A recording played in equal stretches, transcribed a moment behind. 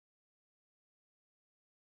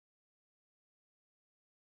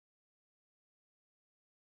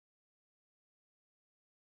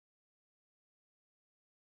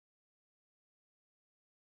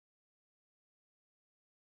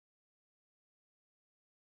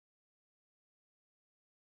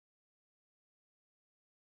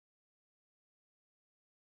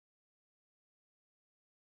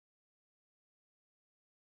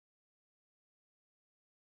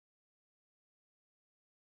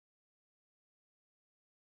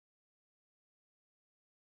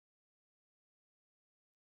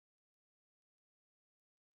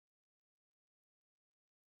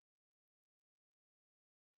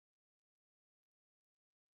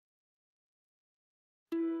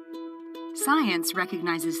Science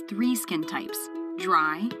recognizes 3 skin types: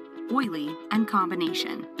 dry, oily, and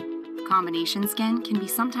combination. Combination skin can be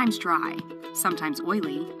sometimes dry, sometimes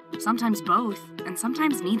oily, sometimes both, and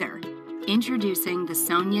sometimes neither. Introducing the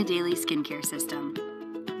Sonia Daily Skincare System.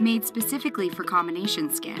 Made specifically for combination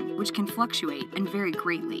skin, which can fluctuate and vary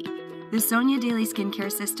greatly. The Sonia Daily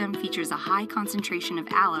Skincare System features a high concentration of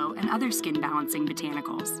aloe and other skin balancing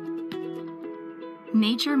botanicals.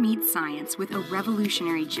 Nature meets science with a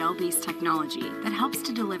revolutionary gel-based technology that helps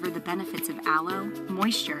to deliver the benefits of aloe,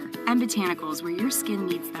 moisture, and botanicals where your skin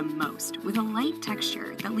needs them most, with a light texture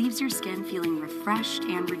that leaves your skin feeling refreshed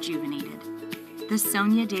and rejuvenated. The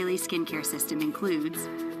Sonia Daily Skincare System includes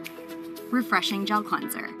Refreshing Gel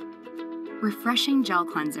Cleanser. Refreshing Gel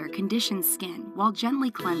Cleanser conditions skin while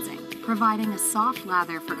gently cleansing, providing a soft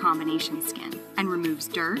lather for combination skin, and removes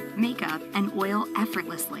dirt, makeup, and oil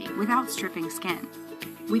effortlessly without stripping skin.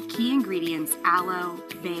 With key ingredients aloe,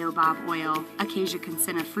 baobab oil, acacia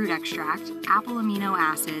consina fruit extract, apple amino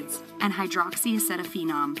acids, and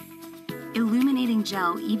hydroxyacetophenone, illuminating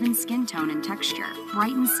gel evens skin tone and texture,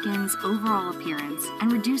 brightens skin's overall appearance, and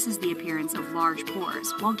reduces the appearance of large pores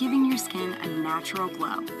while giving your skin a natural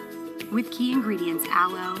glow. With key ingredients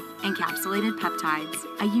aloe, encapsulated peptides,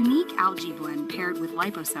 a unique algae blend paired with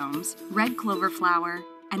liposomes, red clover flower,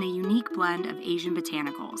 and a unique blend of Asian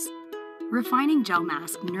botanicals. Refining Gel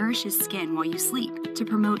Mask nourishes skin while you sleep to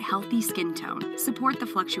promote healthy skin tone, support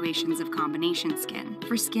the fluctuations of combination skin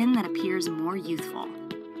for skin that appears more youthful.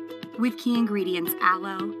 With key ingredients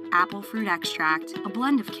aloe, apple fruit extract, a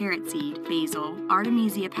blend of carrot seed, basil,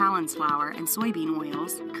 Artemisia palens flower, and soybean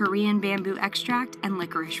oils, Korean bamboo extract, and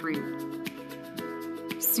licorice root.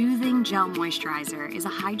 Soothing Gel Moisturizer is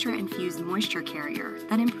a hydra-infused moisture carrier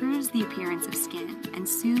that improves the appearance of skin and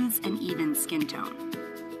soothes and evens skin tone.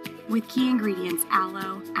 With key ingredients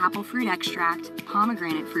aloe, apple fruit extract,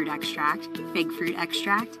 pomegranate fruit extract, fig fruit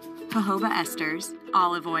extract, jojoba esters,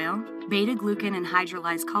 olive oil, beta-glucan and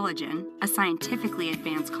hydrolyzed collagen, a scientifically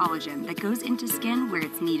advanced collagen that goes into skin where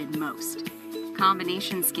it's needed most.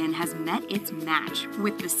 Combination skin has met its match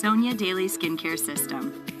with the Sonia Daily Skincare System.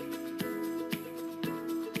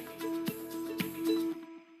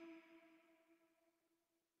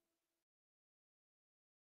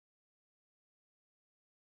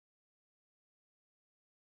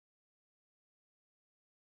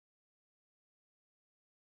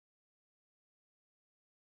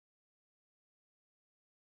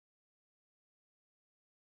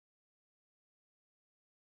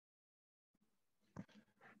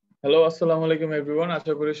 Hello, আসসালামু আলাইকুম everyone.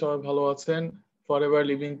 আশা করি সবাই ভালো আছেন। Forever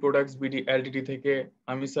living products BD Ltd থেকে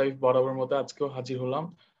আমি সাইফ বরাবর মতো আজকেও হাজির হলাম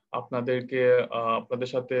আপনাদেরকে আপনাদের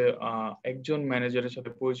সাথে একজন ম্যানেজারের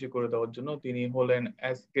সাথে পরিচয় করে দেওয়ার জন্য। তিনি হলেন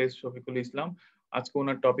এসকে শফিকুল ইসলাম। আজকে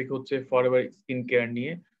ওনার টপিক হচ্ছে ফরএভার স্কিন কেয়ার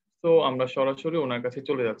নিয়ে। তো আমরা সরাসরি ওনার কাছে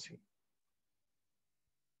চলে যাচ্ছি।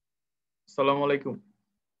 আসসালামু আলাইকুম।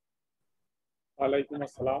 ওয়ালাইকুম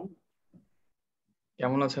আসসালাম।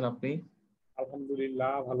 কেমন আছেন আপনি?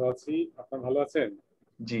 আলহামদুলিল্লাহ ভালো আছি। আপনি ভালো আছেন?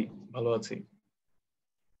 জি, ভালো আছি।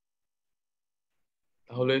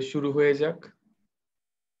 তাহলে শুরু হয়ে যাক।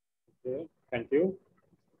 ওকে, থ্যাংক ইউ।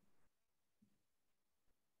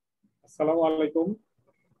 আসসালামু আলাইকুম।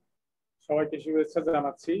 সবাইকে শুভেচ্ছা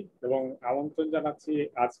জানাচ্ছি এবং আমন্ত্রণ জানাচ্ছি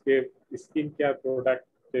আজকের স্কিন কেয়ার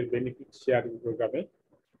প্রোডাক্টের বেনিফিট শেয়ারিং প্রোগ্রামে।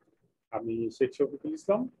 আমি Sheikh Shafiqul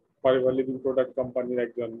Islam, forever living product কোম্পানির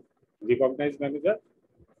একজন রিকগনাইজড ম্যানেজার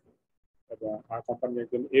এবং আমার কোম্পানির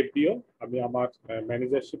একজন এফডিও। আমি আমার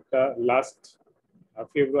ম্যানেজারশিপটা লাস্ট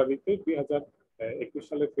ফেব্রুয়ারিতে 2021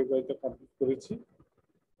 সালের ফেব্রুয়ারিতে কমপ্লিট করেছি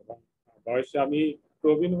এবং বয়সে আমি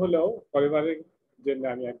প্রবীণ হলেও পরিবারের জন্য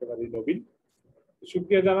আমি একেবারেই নবীন।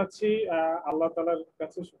 শুকরিয়া জানাচ্ছি আল্লাহ তাআলার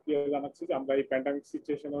কাছে, শুকরিয়া জানাচ্ছি যে আমরা এই প্যান্ডামিক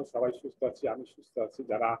সিচুয়েশনেও সবাই সুস্থ আছি, আমি সুস্থ আছি।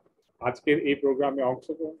 যারা আজকের এই প্রোগ্রামে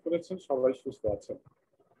অংশগ্রহণ করেছেন সবাই সুস্থ আছেন।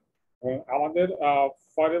 আমাদের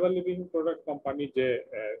ফরএভার লিভিং প্রোডাক্ট কোম্পানি যে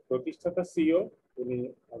প্রতিষ্ঠাতা সিইও, উনি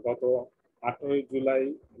গত 18 জুলাই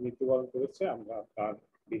মৃত্যুবরণ করেছে। আমরা তার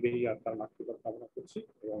বিদেহী আত্মার মাগফিরাত কামনা করছি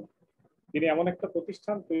এবং তিনি এমন একটা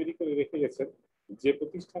প্রতিষ্ঠান তৈরি করে রেখে গেছেন যে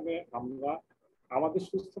প্রতিষ্ঠানে আমরা আমাদের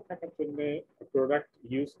সুস্থ থাকার জন্য প্রোডাক্ট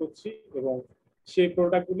ইউজ করছি এবং সেই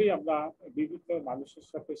প্রোডাক্টগুলি আমরা বিভিন্ন মানুষের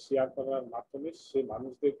সাথে শেয়ার করার মাধ্যমে সেই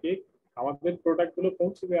মানুষদেরকে আমাদের প্রোডাক্টগুলো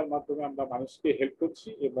পৌঁছে দেওয়ার মাধ্যমে আমরা মানুষকে হেল্প করছি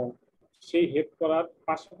এবং সেই হেল্প করার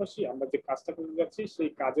পাশাপাশি আমরা যে কাজটা করে যাচ্ছি সেই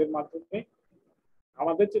কাজের মাধ্যমে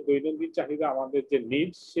আমাদের যে দৈনন্দিন চাহিদা, আমাদের যে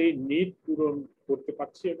নিড, সেই নিড পূরণ করতে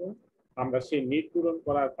পারছি এবং আমরা সেই নিড পূরণ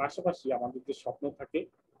করার পাশাপাশি আমাদের যে স্বপ্ন থাকে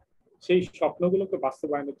সেই স্বপ্নগুলোকে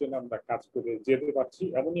বাস্তবায়নের জন্য আমরা কাজ করে যেতে পারছি,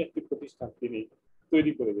 এমনই একটি প্রতিষ্ঠান তিনি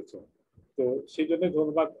তৈরি করে গেছেন। তো সেই জন্য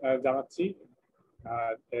ধন্যবাদ জানাচ্ছি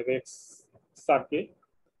রেক্স স্যারকে,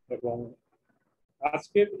 এবং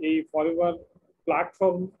আজকের এই ফরএভার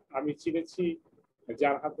প্ল্যাটফর্ম আমি চিনেছি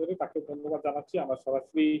যার হাত ধরে, তাকে ধন্যবাদ জানাচ্ছি। আমার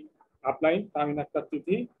সরাসরি আপলাইন তামিন আক্তার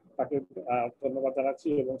তিথি, তাকে ধন্যবাদ জানাচ্ছি,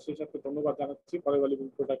 এবং সেই সাথে ধন্যবাদ জানাচ্ছি ফরএভার লিভিং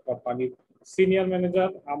প্রোডাক্ট কোম্পানির সিনিয়র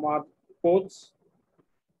ম্যানেজার, আমার কোচ,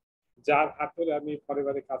 যার হাত ধরে আমি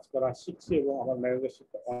ফরএভারে কাজ করা শিখছি এবং আমার ম্যানেজারশিপ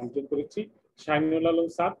অর্জন করেছি, শাহিনুল আলম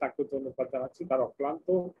স্যার, তাকে ধন্যবাদ জানাচ্ছি। তার অক্লান্ত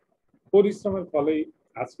পরিশ্রমের ফলেই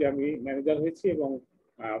আজকে আমি ম্যানেজার হয়েছি, এবং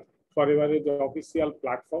ফরএভারের যে অফিসিয়াল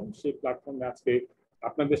প্ল্যাটফর্ম, সেই প্ল্যাটফর্মে আজকে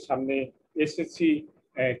আপনাদের সামনে এসেছি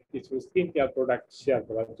কিছু স্কিন কেয়ার প্রোডাক্ট শেয়ার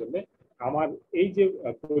করার জন্য। আমার এই যে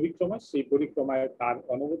পরিক্রমা, সেই পরিক্রমায় তার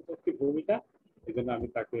অনবদ্য একটি ভূমিকা, এই জন্য আমি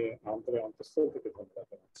তাকে অন্তঃস্থল থেকে ধন্যবাদ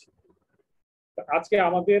জানাচ্ছি। আজকে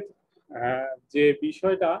আমাদের যে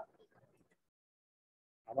বিষয়টা,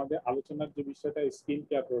 আমাদের আলোচনার যে বিষয়টা স্কিন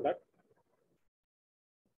কেয়ার প্রোডাক্ট,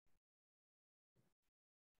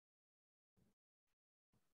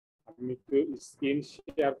 আমি একটু স্ক্রিন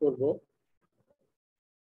শেয়ার করব।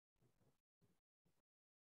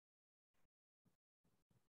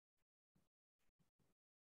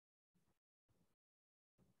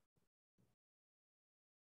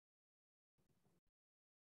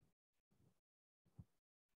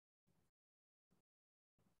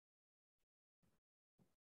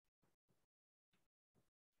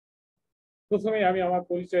 প্রথমে আমি আমার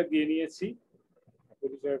পরিচয় দিয়ে নিয়েছি,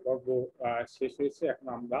 পরিচয় পর্ব শেষ হয়েছে। এখন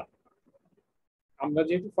আমরা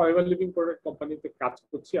যেহেতু ফরএভার লিভিং প্রোডাক্ট কোম্পানিতে কাজ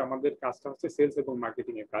করছি, আমাদের কাজটা হচ্ছে সেলস এবং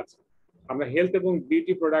মার্কেটিং এর কাজ। আমরা হেলথ এবং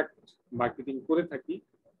বিউটি প্রোডাক্ট মার্কেটিং করে থাকি।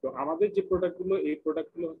 তো আমাদের যে প্রোডাক্টগুলো, এই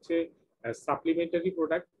প্রোডাক্টগুলো হচ্ছে সাপ্লিমেন্টারি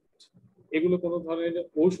প্রোডাক্ট। এগুলো কোনো ধরনের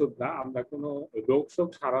ঔষধ না। আমরা কোনো রোগ শোক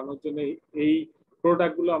সারানোর জন্য এই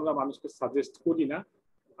প্রোডাক্টগুলো আমরা মানুষকে সাজেস্ট করি না।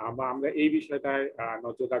 আমরা এই বিষয়টায়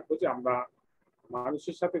নজর রাখবো যে আমরা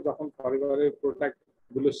মানুষের সাথে যখন পরিবারের প্রোডাক্ট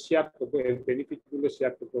গুলো শেয়ার করবো, এর বেনিফিট গুলো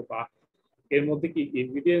শেয়ার করবো, বা এর মধ্যে কি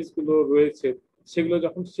ইনগ্রিডিয়েন্টস গুলো রয়েছে সেগুলো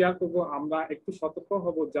যখন শেয়ার করবো, আমরা একটু সতর্ক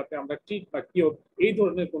হব যাতে আমরা ট্রিট বা কিওর এই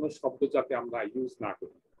ধরনের কোনো শব্দ যাতে আমরা ইউজ না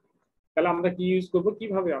করি। তাহলে আমরা কি ইউজ করবো,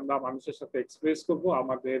 কিভাবে আমরা মানুষের সাথে এক্সপ্রেস করবো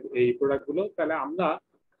আমাদের এই প্রোডাক্ট গুলো? তাহলে আমরা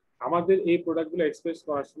আমাদের এই প্রোডাক্ট গুলো এক্সপ্রেস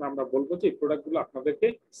করার সময় আমরা বলবো যে এই প্রোডাক্ট গুলো আপনাদেরকে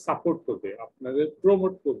সাপোর্ট করবে, আপনাদের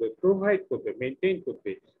প্রমোট করবে, প্রোভাইড করবে, মেনটেন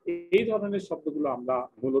করবে, এই ধরনের শব্দগুলো আমরা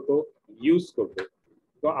মূলত ইউজ করব।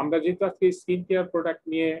 তো আমরা যেহেতু আজকে স্কিন কেয়ার প্রোডাক্ট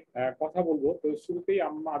নিয়ে কথা বলবো, তো শুরুতেই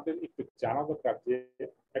আমাদের একটু জানা দরকার যে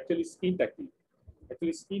অ্যাকচুয়ালি স্কিনটা কি।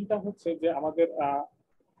 অ্যাকচুয়ালি স্কিনটা হচ্ছে যে আমাদের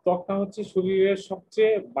ত্বকটা হচ্ছে শরীরের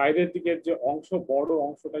সবচেয়ে বাইরের দিকের যে অংশ, বড়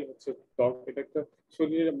অংশটাই হচ্ছে ত্বক। এটা একটা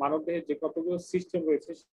শরীরের মানবদেহের যে কতগুলো সিস্টেম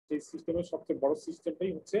রয়েছে, সেই সিস্টেমের সবচেয়ে বড়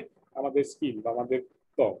সিস্টেমটাই হচ্ছে আমাদের স্কিন বা আমাদের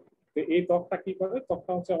ত্বক। তো এই ত্বকটা কি করে?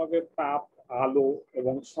 ত্বকটা হচ্ছে আমাদের তাপ, আলো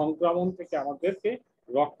এবং সংক্রমণ থেকে আমাদেরকে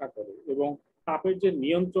রক্ষা করে, এবং তাপের যে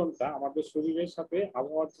নিয়ন্ত্রণটা আমাদের শরীরের সাথে,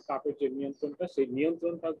 আবহাওয়ার যে তাপের যে নিয়ন্ত্রণটা, সেই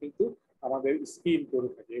নিয়ন্ত্রণটা কিন্তু আমাদের স্কিন করে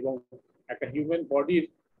থাকে। এবং একটা হিউম্যান বডির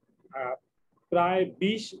প্রায়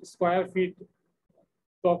 20 স্কয়ার ফিট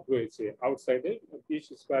ত্বক রয়েছে, আউটসাইডে 20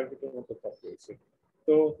 স্কয়ার ফিটের মতো ত্বক রয়েছে।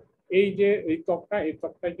 তো এই যে এই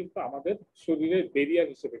ত্বকটাই কিন্তু আমাদের শরীরের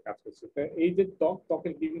বেরিয়ার হিসেবে কাজ করছে। এই যে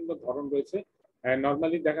ত্বকের বিভিন্ন ধরন রয়েছে।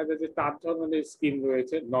 নর্মালি দেখা যায় যে 4 ধরনের স্কিন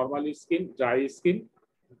রয়েছে: normally skin, dry skin,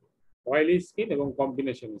 oily skin এবং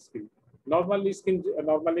কম্বিনেশন স্কিন।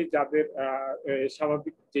 নর্মালি যাদের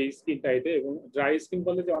স্বাভাবিক যে স্কিনটা এটা, এবং ড্রাই স্কিন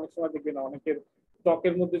বলে যে অনেক সময় দেখবেন অনেকের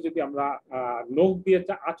ত্বকের মধ্যে যদি আমরা নখ দিয়ে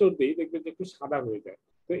আঁচড় দিই, দেখবেন যে একটু সাদা হয়ে যায়।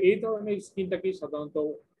 তো এই ধরনের স্কিনটাকেই সাধারণত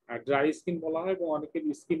ড্রাই স্কিন বলা হয়, এবং অনেকের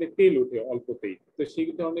স্কিনে তেল ওঠে অল্পতেই, তো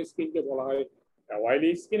সেই ধরনের স্কিনকে বলা হয়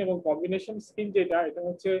অয়েলি স্কিন। এবং কম্বিনেশন স্কিন যেটা, এটা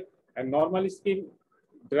হচ্ছে নর্মাল স্কিন,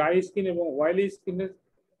 ড্রাই স্কিন এবং অয়েলি স্কিনের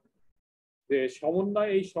যে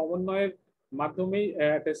সমন্বয়, এই সমন্বয়ের মাধ্যমেই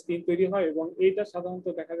একটা স্কিন তৈরি হয়। এবং এইটা সাধারণত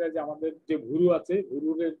দেখা যায় যে আমাদের যে ভুরু আছে,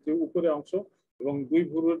 ভুরুর যে উপরে অংশ এবং দুই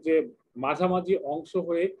ভুরুর যে মাঝামাঝি অংশ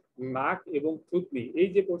হয়ে নাক এবং থুতনি, এই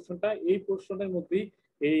যে পোর্শনটা, এই পোর্শনের মধ্যেই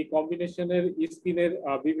এই কম্বিনেশনের স্কিনের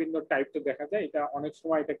বিভিন্ন টাইপটা দেখা যায়। এটা অনেক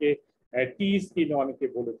সময় এটাকে টি স্কিন অনেকে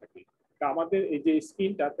বলে থাকে। তা আমাদের এই যে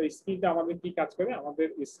স্কিনটা, তো স্কিনটা আমাদের কি কাজ করে? আমাদের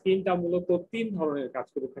স্কিনটা মূলত 3 ধরনের কাজ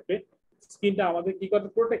করে থাকে। স্কিনটা আমাদের কি করে?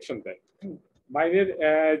 প্রোটেকশন দেয়। বাইরের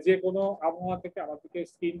যে কোনো আবহাওয়া থেকে আমাদেরকে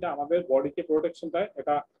স্কিনটা আমাদের বডিকে প্রোটেকশন দেয়।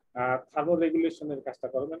 এটা থার্মো রেগুলেশনের কাজটা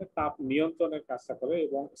করে, মানে তাপ নিয়ন্ত্রণের কাজটা করে।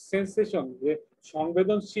 এবং সেন্সেশন, যে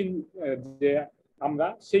সংবেদনশীল যে আমরা,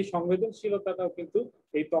 সেই সংবেদনশীলতাটাও কিন্তু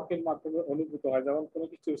এই ত্বকের মাধ্যমে অনুভূত হয়। যেমন কোনো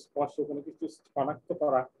কিছু স্পর্শ, কোনো কিছু শনাক্ত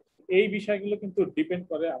করা, এই বিষয়গুলো কিন্তু ডিপেন্ড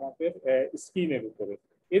করে আমাদের স্কিনের উপরে।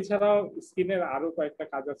 এছাড়াও স্কিনের আরো কয়েকটা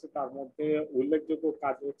কাজ আছে, তার মধ্যে উল্লেখযোগ্য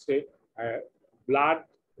কাজ হচ্ছে ব্লাড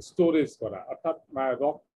স্টোরেজ করা, অর্থাৎ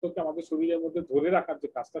রক্ত রক্তকে আমাদের শরীরের মধ্যে ধরে রাখার যে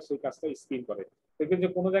কাজটা, সেই কাজটা স্কিন করে। দেখবেন যে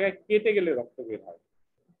কোনো জায়গায় কেটে গেলে রক্ত বের হয়,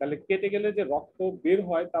 তাহলে কেটে গেলে যে রক্ত বের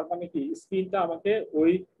হয় তার মানে কি স্কিনটা আমাকে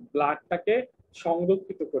ওই ব্লাডটাকে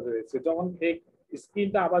সংরক্ষিত করে রয়েছে। যখন এই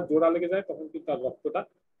স্কিনটা আবার জোড়া লেগে যায় তখন কিন্তু আর রক্তটা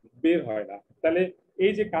বের হয় না। তাহলে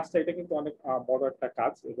এই যে কাজটা, এটা কিন্তু অনেক বড় একটা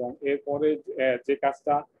কাজ। এবং এরপরে যে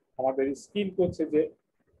কাজটা আমাদের স্কিন করছে, যে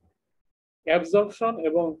অ্যাবজর্পশন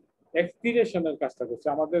এবং এক্সপিরেশনের কাজটা করছে।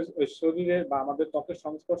 আমাদের শরীরে বা আমাদের ত্বকের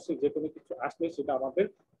সংস্পর্শে যে কোনো কিছু আসলে সেটা আমাদের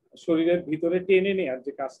শরীরের ভিতরে টেনে নেওয়ার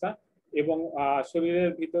যে কাজটা, এবং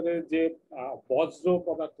শরীরের ভিতরে যে বজ্র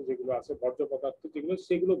পদার্থ যেগুলো আছে, বর্জ্য পদার্থ যেগুলো,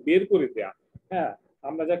 সেগুলো বের করে দেয়া, হ্যাঁ,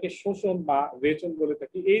 আমরা যাকে শোষণ বা রেচন বলে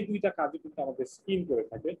থাকি, এই দুইটা কাজই কিন্তু আমাদের স্কিন করে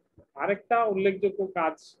থাকে। আরেকটা উল্লেখযোগ্য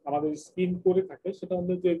কাজ আমাদের স্কিন করে থাকে, সেটা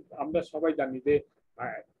হলো যে আমরা সবাই জানি যে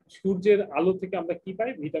সূর্যের আলো থেকে আমরা কি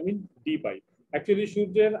পাই? ভিটামিন ডি পাই। অ্যাকচুয়ালি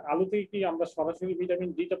সূর্যের আলো থেকে কি আমরা সরাসরি ভিটামিন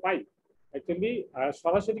ডিটা পাই? অ্যাকচুয়ালি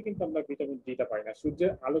সরাসরি কিন্তু আমরা ভিটামিন ডিটা পাই না।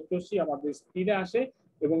 সূর্যের আলোক রশ্মি আমাদের স্কিনে আসে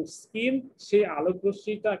এবং স্কিন সেই আলোক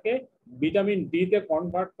রশ্মিটাকে ভিটামিন ডি তে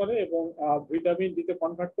কনভার্ট করে এবং ভিটামিন ডি তে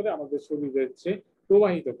কনভার্ট করে আমাদের শরীরে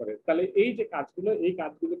প্রবাহিত করে। তাহলে এই যে কাজগুলো, এই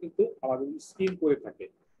কাজগুলো কিন্তু আমাদের স্কিন করে থাকে।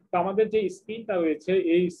 তো আমাদের যে স্কিনটা রয়েছে,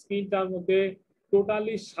 এই স্কিনটার মধ্যে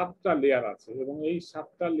টোটালি 7টা লেয়ার আছে এবং এই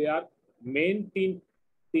 7টা লেয়ার মেইন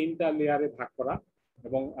তিনটা লেয়ারে ভাগ করা।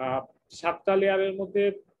 এবং 7টা লেয়ারের মধ্যে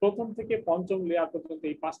প্রথম থেকে পঞ্চম লেয়ার পর্যন্ত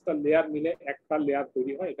এই 5টা লেয়ার মিলে একটা লেয়ার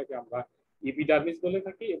তৈরি হয়, এটাকে আমরা ইপিডার্মিস বলে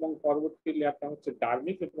থাকি। এবং পরবর্তী লেয়ারটা হচ্ছে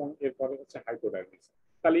ডার্মিস এবং এরপরে হচ্ছে হাইপোডার্মিস।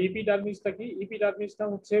 তাহলে ইপিডার্মিসটা কি? ইপিডার্মিসটা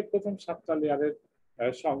হচ্ছে প্রথম 7টা লেয়ারের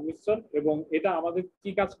সংমিশ্রণ এবং এটা আমাদের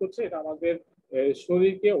কি কাজ করছে? এটা আমাদের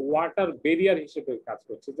শরীরকে ওয়াটার ব্যারিয়ার হিসেবে কাজ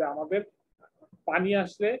করছে। যে আমাদের পানি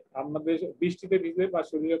আসলে, আমাদের বৃষ্টিতে ভিজলে বা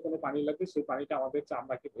শরীরে কোনো পানি লাগলে সেই পানিটা আমাদের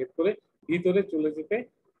চামড়াকে ভেদ করে ভিতরে চলে যেতে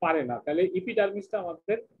পারে না। তাহলে ইপিডার্মিসটা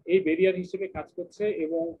আমাদের এই ব্যারিয়ার হিসেবে কাজ করছে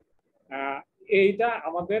এবং এইটা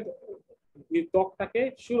আমাদের ত্বকটাকে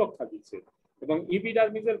সুরক্ষা দিচ্ছে। এবং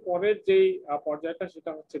ইপিডার্মিসের পরের যে পর্যায়টা,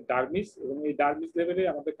 সেটা হচ্ছে ডার্মিস। এবং এই ডার্মিস লেভেলে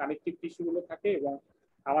আমাদের কানেকটিভ টিস্যু গুলো থাকে এবং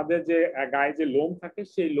আমাদের যে গায়ে যে লোম থাকে,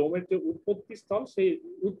 সেই লোমের যে উৎপত্তি স্থল, সেই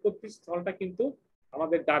উৎপত্তি স্থলটা কিন্তু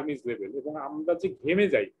আমাদের ডার্মিস লেভেল। এবং আমরা যে ঘেমে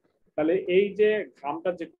যাই, তাহলে এই যে ঘামটা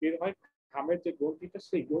যে বের হয়, ঘামের যে গ্রন্থিটা,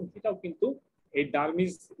 সেই গ্রন্থিটাও কিন্তু এই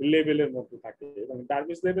ডার্মিস লেভেলের মধ্যে থাকে। এবং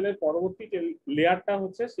ডার্মিস লেভেলের পরবর্তী যে লেয়ারটা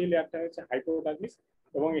হচ্ছে, সেই লেয়ারটা হচ্ছে হাইপোডার্মিস।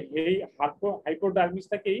 এবং এই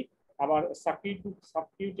হাইপোডার্মিসটাকেই আবার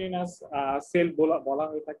সাবকিউটেনাস সেল বলা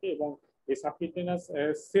হয়ে থাকে। এবং এই সাবকিউটেনাস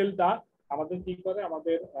সেলটা আমাদের কি করে?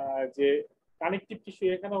 আমাদের যে কানেকটিভ টিস্যু,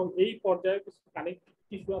 এখানেও এই পর্যায়ে কিছু কানেকটিভ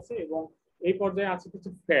টিস্যু আছে এবং এই পর্যায়ে আছে কিছু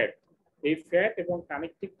ফ্যাট। এই ফ্যাট এবং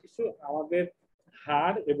কানেকটিভ টিস্যু আমাদের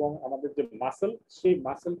হাড় এবং আমাদের যে মাসল, সেই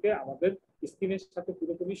মাসলকে আমাদের স্কিনের সাথে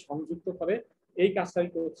পুরোপুরি সংযুক্ত করে। এই কাজটাই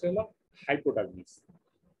করছে হলো হাইপোডার্মিস।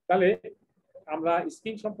 তাহলে আমরা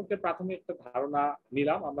স্কিন সম্পর্কে প্রাথমিক একটা ধারণা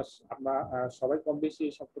নিলাম। আমরা সবাই কম বেশি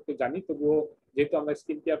এই সম্পর্কে জানি, তবুও যেহেতু আমরা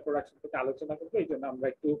স্কিন কেয়ার প্রোডাক্ট সম্পর্কে আলোচনা করবো, এই জন্য আমরা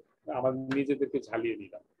একটু আমাদের নিজেদেরকে ঝালিয়ে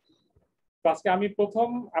নিলাম। তো আজকে আমি প্রথম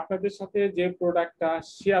আপনাদের সাথে যে প্রোডাক্টটা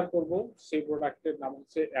শেয়ার করব, সেই প্রোডাক্টের নাম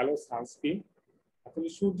হচ্ছে অ্যালো সানস্ক্রিন। আসলে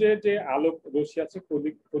সূর্যের যে আলোক রশ্মি আছে,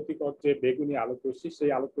 ক্ষতিকর যে বেগুনি আলোক রশ্মি,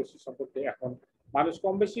 সেই আলোক রশ্মি সম্পর্কে এখন মানুষ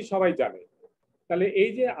কম বেশি সবাই জানে। তাহলে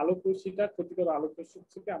এই যে আলোক রশ্মিটা, ক্ষতিকর আলোক রশ্মি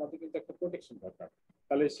থেকে আমাদের কিন্তু একটা প্রোটেকশন দরকার।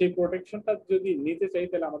 তাহলে সেই প্রোটেকশনটা যদি নিতে চাই,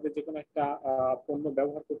 তাহলে আমাদের যে কোনো একটা পণ্য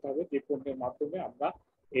ব্যবহার করতে হবে, যে পণ্যের মাধ্যমে আমরা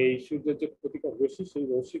এই সূর্যের যে ক্ষতিকর রশ্মি, সেই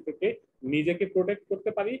রশ্মি থেকে নিজেকে প্রোটেক্ট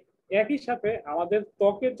করতে পারি। একই সাথে আমাদের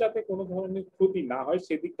ত্বকের যাতে কোনো ধরনের ক্ষতি না হয়,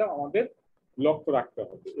 সেদিকটা আমাদের লক্ষ্য রাখতে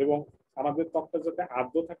হবে। এবং আমাদের ত্বকটা যাতে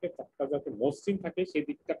আর্দ্র থাকে, ত্বকটা যাতে মসৃণ থাকে, সেই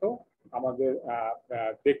দিকটাকেও আমাদের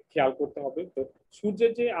খেয়াল করতে হবে। তো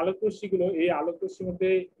সূর্যের যে আলোক রশ্মিগুলো, এই আলোক রশ্মির মধ্যে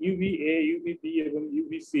ইউভিএ, ইউভিবি এবং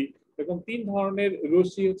ইউভিসি, এরকম 3 ধরনের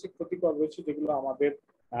রশ্মি হচ্ছে ক্ষতিকর রশ্মি, যেগুলো আমাদের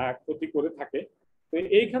ক্ষতি করে থাকে। তো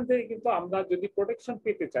এইখান থেকে কিন্তু আমরা যদি প্রোটেকশন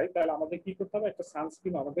পেতে চাই, তাহলে আমাদের কি করতে হবে? একটা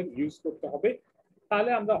সানস্ক্রিন আমাদের ইউজ করতে হবে।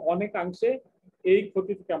 তাহলে আমরা অনেকাংশে এই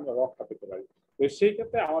ক্ষতি থেকে আমরা রক্ষা পেতে পারি। তো সেই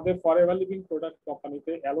ক্ষেত্রে আমাদের ফরএভার লিভিং প্রোডাক্ট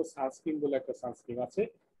কোম্পানিতে অ্যালো সানস্ক্রিন বলে একটা সানস্ক্রিন আছে।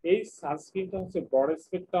 এই সানস্ক্রিনটা হচ্ছে ব্রড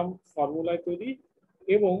স্পেকট্রাম ফর্মুলায় তৈরি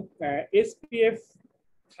এবং SPF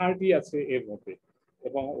 30 আছে এর মধ্যে।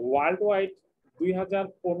 এবং ওয়ার্ল্ড ওয়াইড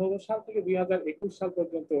 2015 সাল থেকে 2021 সাল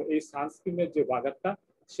পর্যন্ত এই সানস্ক্রিনের যে বাজারটা,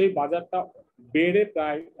 সেই বাজারটা বেড়ে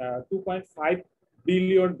প্রায় $2.5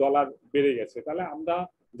 বিলিয়ন বেড়ে গেছে। তাহলে আমরা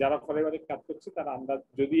যারা ফরএভারে কাজ করছি, তারা আমরা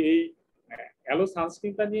যদি এই অ্যালো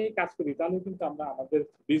সানস্ক্রিনটা নিয়ে কাজ করি, তাহলে কিন্তু আমরা আমাদের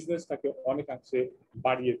বিজনেসটাকে অনেকাংশে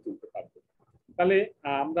বাড়িয়ে তুলতে পারবো। তাহলে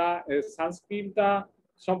আমরা সানস্ক্রিনটা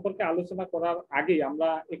সম্পর্কে আলোচনা করার আগে আমরা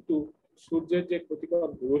একটু সূর্যের যে ক্ষতিকর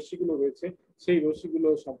রশ্মিগুলো রয়েছে, সেই রশ্মিগুলো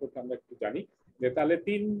সম্পর্কে আমরা একটু জানি। যে তাহলে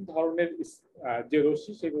তিন ধরনের যে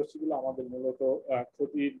রশ্মি, সেই রশ্মিগুলো আমাদের মূলত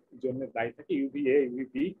ক্ষতির জন্য দায়ী থাকে, ইউভিএ,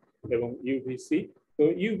 ইউভিবি এবং ইউভিসি। তো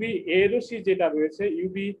ইউভি এ রশ্মি যেটা রয়েছে,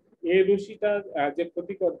 ইউভি এ রশ্মিটার যে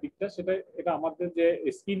ক্ষতিকর দিকটা, সেটা এটা আমাদের যে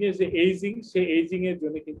স্কিনের যে এইজিং, সেই এইজিং এর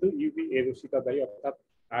জন্য কিন্তু ইউভি এ রশ্মিটা দায়ী। অর্থাৎ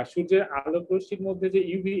সূর্যের আলোক রশ্মির মধ্যে যে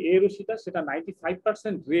ইউভি এ রশ্মিটা, সেটা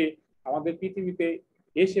 95% রে আমাদের পৃথিবীতে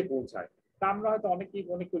এসে পৌঁছায়। তা আমরা হয়তো অনেকেই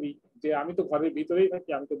মনে করি যে আমি তো ঘরের ভিতরেই থাকি,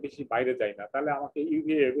 আমি তো বেশি বাইরে যাই না, তাহলে আমাকে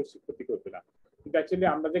ইউভি এ রশ্মি ক্ষতি করবে না। কিন্তু অ্যাকচুয়ালি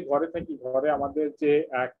আমরা যে ঘরে থাকি, ঘরে আমাদের যে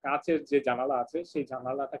কাঁচের যে জানালা আছে, সেই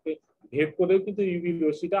জানালাটাকে ভেদ করেও কিন্তু ইউভি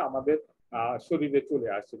রশ্মিটা আমাদের শরীরে চলে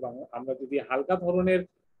আসে। এবং আমরা যদি হালকা ধরনের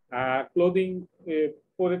ক্লোদিং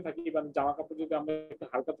পরে থাকি বা জামা কাপড় যদি আমরা একটু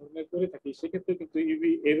হালকা ধরনের পরে থাকি, সেক্ষেত্রে কিন্তু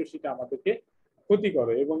ইউভি এ রশ্মিটা আমাদেরকে ক্ষতি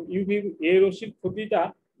করে। এবং ইউভি এ রশ্মির ক্ষতিটা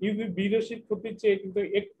ইউভি বি রশ্মির ক্ষতির চেয়ে কিন্তু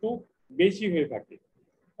একটু বেশি হয়ে থাকে।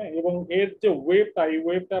 এবং এর যে ওয়েভটা, এই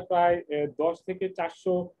ওয়েভটা প্রায় 10 থেকে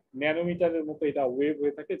 400 ন্যানোমিটারের মতো এটা ওয়েভ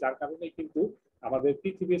হয়ে থাকে, যার কারণে কিন্তু আমাদের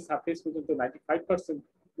পৃথিবীর সারফেস পর্যন্ত 95%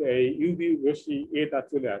 ইউভি রশ্মি এটা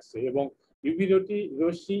চলে আসছে। এবং ইউভি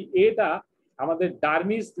রশ্মি এটা আমাদের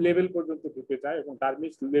ডার্মিস লেভেল পর্যন্ত ঢুকে যায় এবং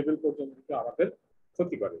ডার্মিস লেভেল পর্যন্ত আমাদের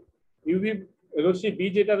ক্ষতি করে। ইউভি রশ্মি বি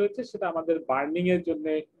যেটা রয়েছে, সেটা আমাদের বার্নিং এর জন্য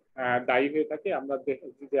দায়ী হয়ে থাকে। আমরা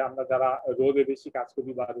যে আমরা যারা রোদে বেশি কাজ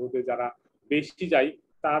করি বা রোদে যারা বেশি যাই,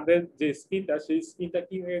 তাদের যে স্কিনটা, সেই স্কিনটা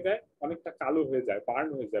কি হয়ে যায়, অনেকটা কালো হয়ে যায়, বার্ন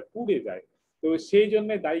হয়ে যায়, পুড়ে যায়। তো সেই জন্য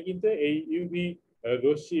দায়ী কিন্তু এই ইউভি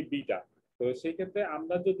রশ্মি বিটা। তো সেই ক্ষেত্রে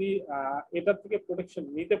আমরা যদি এটার থেকে প্রোটেকশন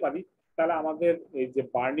নিতে পারি, তাহলে আমাদের এই যে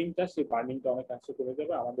বার্নিংটা, সেই বার্নিংটা অনেকাংশে কমে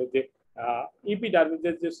যাবে। আমাদের যে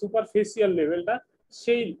ইপিডার্মিসের যে সুপারফেসিয়াল লেভেলটা,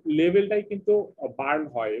 সেই লেভেলটাই কিন্তু বার্ন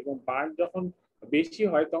হয়। এবং বার্ন যখন বেশি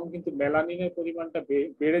হয়, তখন কিন্তু মেলানিনের পরিমাণটা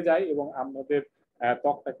বেড়ে যায় এবং আমাদের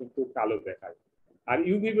ত্বকটা কিন্তু কালো দেখায়। আর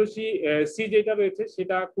ইউভি রশ্মি সি যেটা রয়েছে,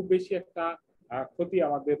 সেটা খুব বেশি একটা ক্ষতি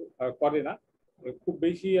আমাদের করে না, খুব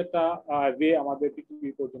বেশি একটা রে আমাদের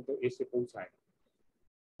পৃথিবী পর্যন্ত এসে পৌঁছায়।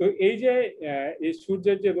 তো এই যে এই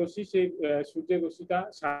সূর্যের যে রশ্মি, সেই সূর্যের রশ্মিটা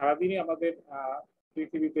সারাদিনই আমাদের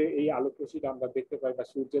পৃথিবীতে এই আলোক রশ্মিটা আমরা দেখতে পাই বা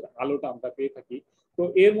সূর্যের আলোটা আমরা পেয়ে থাকি। তো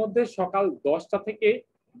এর মধ্যে সকাল 10টা থেকে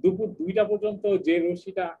দুপুর 2টা পর্যন্ত যে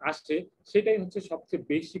রশ্মিটা আসছে, সেটাই হচ্ছে সবচেয়ে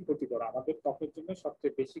বেশি ক্ষতিকর, আমাদের ত্বকের জন্য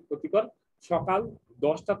সবচেয়ে বেশি ক্ষতিকর। সকাল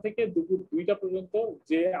 10টা থেকে দুপুর 2টা পর্যন্ত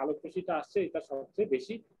যে আলোক রশ্মিটা আসছে, এটা সবচেয়ে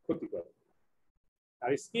বেশি ক্ষতিকর।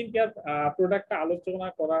 আর স্কিন কেয়ার প্রোডাক্টটা আলোচনা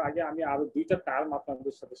করার আগে আমি আরো দুইটা টার্ম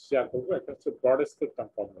আপনাদের সাথে শেয়ার করবো। একটা হচ্ছে broad spectrum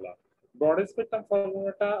formula. Broad spectrum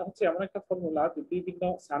ফর্মুলাটা হচ্ছে এমন একটা ফর্মুলা, যে বিভিন্ন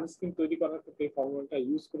সানস্ক্রিন তৈরি করার ক্ষেত্রে এই ফর্মুলাটা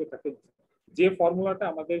ইউজ করে থাকে। যে ফর্মুলাটা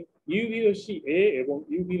আমাদের ইউভি রশ্মি এ এবং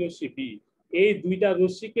ইউভি রশ্মি বি, এই দুইটা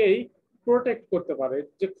রশ্মিকেই প্রোটেক্ট করতে পারে,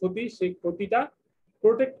 যে ক্ষতি, সেই ক্ষতিটা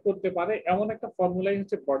প্রোটেক্ট করতে পারে, এমন একটা ফর্মুলাই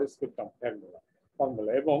হচ্ছে ব্রড স্পেকট্রাম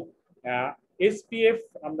ফর্মুলা। এবং এসপিএফ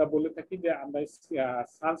আমরা বলে থাকি, যে আমরা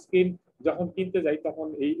সানস্ক্রিন যখন কিনতে যাই, তখন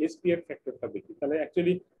এই এসপিএফ ফ্যাক্টরটা দেখি। তাহলে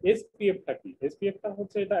অ্যাকচুয়ালি এসপিএফটা কি? এসপিএফটা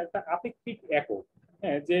হচ্ছে এটা একটা আপেক্ষিক একক,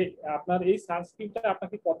 হ্যাঁ, যে আপনার এই সানস্ক্রিনটা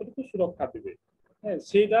আপনাকে কতটুকু সুরক্ষা দেবে, হ্যাঁ,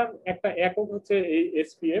 সেটার একটা একক হচ্ছে এই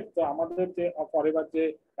এসপিএফ। তো আমাদের যে ফরএভার যে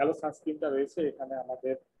অ্যালো সানস্ক্রিনটা রয়েছে, এখানে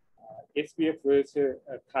আমাদের এসপিএফ রয়েছে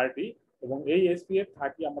 30, এবং এই এসপিএফ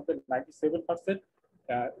 30 আমাদের 97%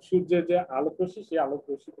 সূর্যের যে আলোক রশ্মি, সেই আলোক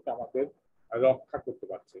রশ্মি থেকে আমাদের রক্ষা করতে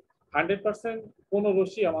পারছে। 100% কোন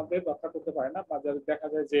রশ্মি আমাদের রক্ষা করতে পারে না। বাজারে দেখা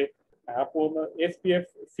যায় যে এসপিএফ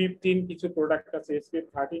 15 কিছু প্রোডাক্ট আছে, এসপিএফ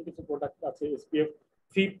 13 কিছু প্রোডাক্ট আছে, এসপিএফ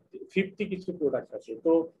 50 কিছু প্রোডাক্ট আছে।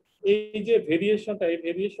 তো এই যে ভেরিয়েশনটা, এই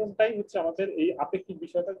ভেরিয়েশনটাই হচ্ছে আমাদের এই আপেক্ষিক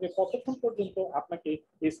বিষয়টা, যে কতক্ষণ পর্যন্ত আপনাকে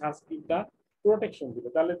এই সানস্ক্রিনটা প্রোটেকশন দিবে।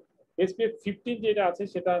 তাহলে এসপিএফ 15 যেটা আছে,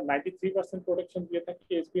 সেটা 93% প্রোটেকশন দিয়ে থাকে,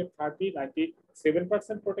 এসপিএফ 30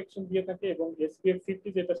 97% প্রোটেকশন দিয়ে থাকে, এবং এসপিএফ 50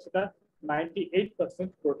 যেটা, সেটা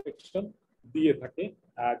 98% প্রোটেকশন দিয়ে থাকে।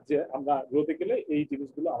 আর যে আমরা রোদে গেলে এই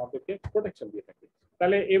জিনিসগুলো আমাদেরকে প্রোটেকশন দিয়ে থাকে।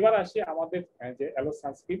 তাহলে এবার আসি আমাদের যে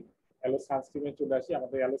অ্যালো সানস্ক্রিনে চলে আসি।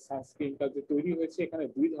 আমাদের অ্যালো সানস্ক্রিনটা যে তৈরি হয়েছে, এখানে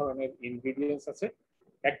দুই ধরনের ইনগ্রেডিয়েন্টস আছে,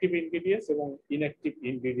 অ্যাক্টিভ ইনগ্রেডিয়েন্টস এবং ইনঅ্যাক্টিভ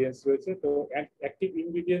ইনগ্রেডিয়েন্টস রয়েছে। তো অ্যাক্টিভ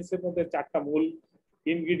ইনগ্রেডিয়েন্টস এর মধ্যে 4টা মূল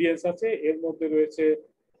ইনগ্রেডিয়েন্টস আছে। এর মধ্যে রয়েছে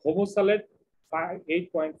হোমোসালেট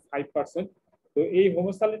 8.5%। তো এই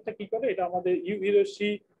হোমোসালেটটা কি করে? এটা আমাদের ইউভি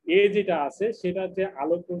রশ্মি এ যেটা আছে, সেটা যে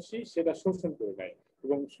আলোক রশ্মি, সেটা শোষণ করে নেয়,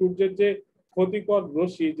 এবং সূর্যের যে ক্ষতিকর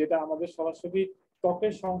রশ্মি, যেটা আমাদের সরাসরি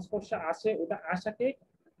ত্বকের সংস্পর্শে আসে, ওটা আসাকে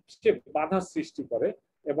সে বাধার সৃষ্টি করে,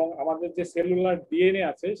 এবং আমাদের যে সেলুলার ডিএনএ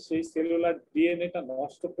আছে, সেই সেলুলার ডিএনএটা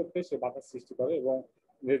নষ্ট করতে সে বাধার সৃষ্টি করে। এবং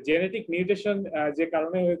জেনেটিক মিউটেশন যে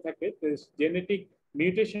কারণে হয়ে থাকে, জেনেটিক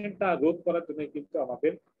মিউটেশনটা রোধ করার জন্য কিন্তু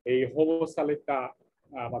আমাদের এই হোমোসালেটটা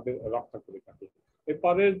আমাদের রক্ষা করে থাকে।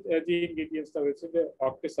 এরপরে যে ইনগ্রেডিয়েন্টসটা রয়েছে যে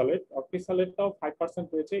অক্টিসালেট, অক্টিসালেটটাও 5%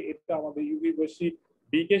 রয়েছে। এটা আমাদের ইউভি রশ্মি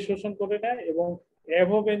ডি কে শোষণ করে নেয় এবং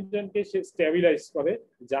অ্যাভোবেনজনকে সে স্টেবিলাইজ করে,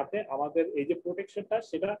 যাতে আমাদের এই যে প্রোটেকশনটা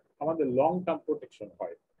সেটা আমাদের লং টার্ম প্রোটেকশন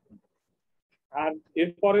হয়। আর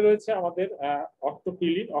এরপরে রয়েছে আমাদের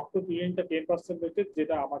অক্টোপিলিন। অক্টোপিলিনটা 10% রয়েছে,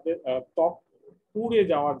 যেটা আমাদের ত্বক পুড়ে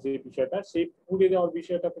যাওয়ার যে বিষয়টা, সেই পুড়ে যাওয়ার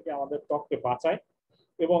বিষয়টা থেকে আমাদের ত্বককে বাঁচায়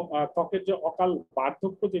এবং ত্বকের যে অকাল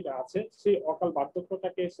বার্ধক্য যেটা আছে সেই অকাল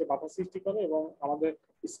বার্ধক্যটাকে সে বাধা সৃষ্টি করে এবং আমাদের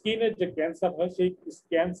স্কিনের যে ক্যান্সার হয় সেই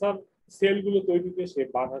ক্যান্সার সেলগুলো তৈরিতে সে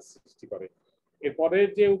বাধা সৃষ্টি করে। এরপরে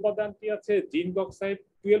যে উপাদানটি আছে জিঙ্ক অক্সাইড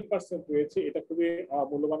 12% রয়েছে। এটা খুবই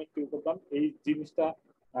মূল্যবান একটি উপাদান। এই জিনিসটা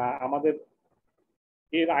আমাদের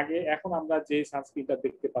এর আগে, এখন আমরা যে সানস্ক্রিনটা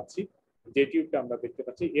দেখতে পাচ্ছি, যে টিউবটা আমরা দেখতে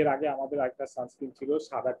পাচ্ছি, এর আগে আমাদের একটা সানস্ক্রিন ছিল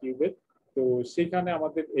সাদা টিউবের। তো সেখানে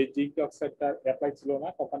আমাদের এই জিঙ্ক অক্সাইডটা অ্যাপ্লাই ছিল না।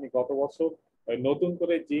 কোম্পানি গত বছর নতুন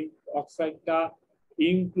করে জিঙ্ক অক্সাইডটা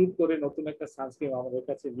ইনক্লুড করে নতুন একটা সানস্ক্রিন আমাদের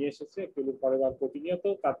কাছে নিয়ে এসেছে। এগুলো পরের প্রতিনিয়ত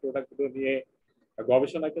তার প্রোডাক্টগুলো নিয়ে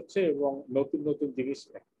গবেষণা করছে এবং নতুন নতুন জিনিস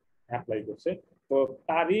অ্যাপ্লাই করছে। তো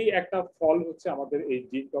তারই একটা ফল হচ্ছে আমাদের এই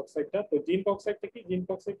জিঙ্ক অক্সাইডটা। তো জিঙ্ক অক্সাইডটা কি? জিঙ্ক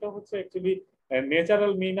অক্সাইডটা হচ্ছে অ্যাকচুয়ালি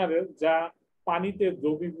ন্যাচারাল মিনারেল, যা পানিতে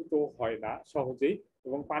দ্রবীভূত হয় না সহজেই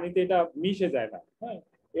এবং পানিতে এটা মিশে যায় না। হ্যাঁ,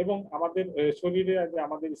 এবং আমাদের শরীরে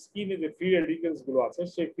আমাদের স্কিনে যে ফ্রি রেডিকেলস গুলো আছে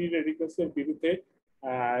সেই ফ্রি রেডিকেলস এর বিরুদ্ধে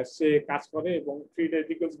সে কাজ করে এবং ফ্রি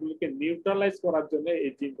রেডিকেলস গুলোকে নিউট্রালাইজ করার জন্য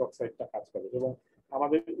এই জিঙ্ক অক্সাইডটা কাজ করে এবং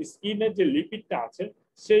আমাদের স্কিনের যে লিপিডটা আছে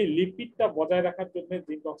সেই লিপিডটা বজায় রাখার জন্য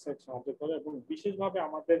জিঙ্ক অক্সাইড সাহায্য করে এবং বিশেষভাবে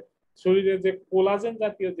আমাদের শরীরে যে কোলাজেন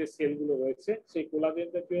জাতীয় যে সেলগুলো রয়েছে সেই কোলাজেন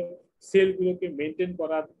জাতীয় সেলগুলোকে মেনটেন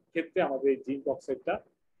করার ক্ষেত্রে আমাদের এই জিঙ্ক অক্সাইডটা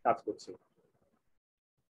কাজ করছে।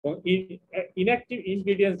 এবং ইনঅ্যাক্টিভ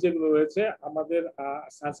ইনগ্রেডিয়েন্টস যেগুলো রয়েছে আমাদের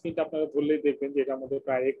সানস্ক্রিনটা আপনারা ধরলেই দেখবেন যে এটার মধ্যে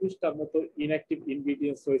প্রায় 21টার মতো ইনঅ্যাক্টিভ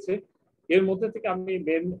ইনগ্রেডিয়েন্টস রয়েছে। এর মধ্যে থেকে আমি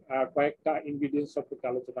মেন কয়েকটা ইনগ্রেডিয়েন্টস সম্পর্কে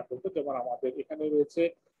আলোচনা করবো। যেমন আমাদের এখানে রয়েছে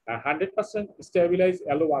 100% স্টেবিলাইজ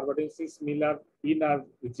অ্যালো বারবাডেন্সিস মিলার ইনার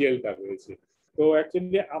জেলটা রয়েছে। তো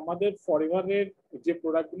অ্যাকচুয়ালি আমাদের ফরএভারের যে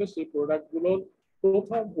প্রোডাক্টগুলো সেই প্রোডাক্টগুলোর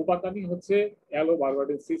প্রথম উপাদানই হচ্ছে অ্যালো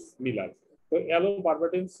বারবাডেন্সিস মিলার। তো অ্যালো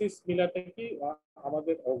বারবাডেন্সিস মিলারটা কি?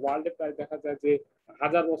 আমাদের ওয়ার্ল্ডে প্রায় দেখা যায় যে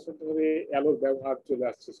 1000 বছর ধরে অ্যালোর ব্যবহার চলে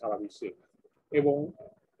আসছে সারা বিশ্বে এবং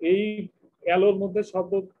এই অ্যালোর মধ্যে সব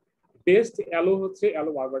বেস্ট অ্যালো হচ্ছে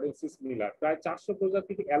অ্যালো বারবাডেন্সিস মিলার। প্রায় 400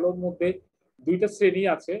 প্রজাতির অ্যালোর মধ্যে দুইটা শ্রেণী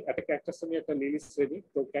আছে, একটা ক্যাকটাস শ্রেণী, একটা লিলি শ্রেণী।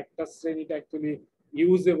 তো ক্যাকটাস শ্রেণীটা অ্যাকচুয়ালি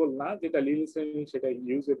ইউজেবল না, যেটা লিলি শ্রেণী সেটা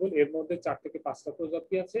ইউজেবল। এর মধ্যে 4 থেকে 5টা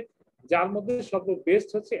প্রজাতি আছে, যার মধ্যে সবচেয়ে বেস্ট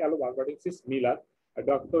হচ্ছে অ্যালো বারবাডেন্সিস মিলার।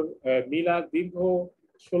 ডক্টর মিলার দীর্ঘ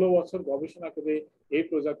 16 বছর গবেষণা করে এই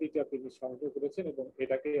প্রজাতিটা তিনি সংগ্রহ করেছেন এবং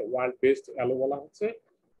এটাকে ওয়ার্ল্ড বেস্ট অ্যালো বলা হচ্ছে।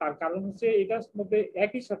 তার কারণ হচ্ছে এটার মধ্যে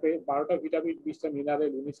একই সাথে 12টা vitamin, 20টা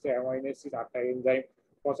mineral, 19টা amino acid, 8টা enzyme,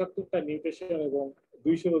 75টা nutrition এবং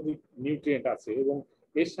 200 অধিক নিউট্রিয়েন্ট আছে এবং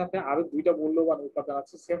এর সাথে আরো দুইটা মূল্যবান উপাদান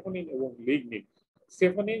আছে, সেফোনিন এবং লিগনিন।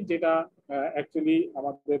 সেফোনিন যেটা অ্যাকচুয়ালি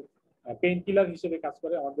আমাদের পেইন কিলার হিসেবে কাজ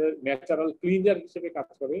করে, আমাদের ন্যাচারাল ক্লিনজার হিসেবে কাজ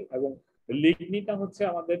করে এবং লিগনিনটা হচ্ছে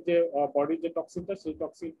আমাদের যে বডির যে টক্সিনটা সেই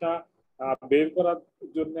টক্সিনটা বের করার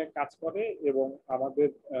জন্য কাজ করে এবং আমাদের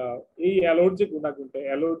এই অ্যালোর যে গুণাগুণটা,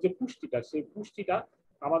 অ্যালোর যে পুষ্টিটা, সেই পুষ্টিটা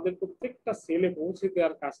আমাদের প্রত্যেকটা সেলে পৌঁছে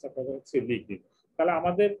দেওয়ার কাজটা করে হচ্ছে লিগনিন। তাহলে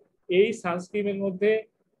আমাদের এই সানস্ক্রিনের মধ্যে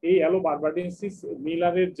এই অ্যালো বারবাডেন্সিস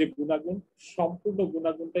মিলারের যে গুণাগুণ, সম্পূর্ণ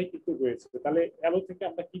গুণাগুণটাই কিন্তু রয়েছে। তাহলে অ্যালো থেকে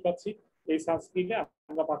আমরা কি পাচ্ছি? এই সানস্ক্রিনে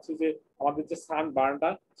আমরা পাচ্ছি যে আমাদের যে সান বার্নটা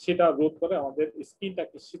সেটা রোধ করে, আমাদের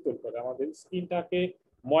স্কিনটাকে শীতল করে, আমাদের স্কিনটাকে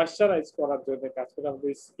ময়েশ্চারাইজ করার জন্য কাজ করে,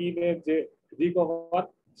 আমাদের স্কিনের যে রিকভার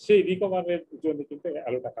সেই রিকভারের জন্য কিন্তু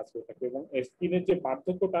অ্যালোটা কাজ করে থাকে এবং স্কিনের যে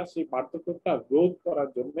বার্ধক্যটা সেই বার্ধক্যটা রোধ করার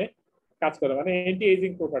জন্য কাজ করে, মানে অ্যান্টি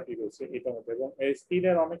এজিং প্রপার্টি রয়েছে এটার মধ্যে এবং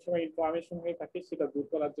স্কিনের অনেক সময় ইনফ্লামেশন হয়ে থাকে সেটা দূর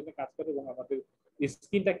করার জন্য কাজ করে এবং আমাদের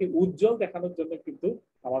স্কিনটাকে উজ্জ্বল দেখানোর জন্য কিন্তু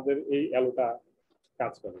আমাদের এই অ্যালোটা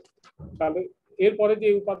কাজ করে। তাহলে এরপরে যে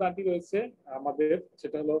উপাদানটি রয়েছে আমাদের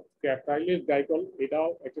সেটা হলো ক্যাপ্রাইলিক গ্লাইকল। এটাও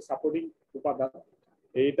একটা সাপোর্টিং উপাদান।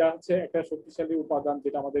 এটা হচ্ছে একটা শক্তিশালী উপাদান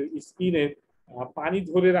যেটা আমাদের স্কিনের পানি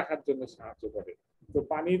ধরে রাখার জন্য সাহায্য করে। তো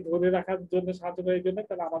পানি ধরে রাখার জন্য সাহায্য করে এই জন্য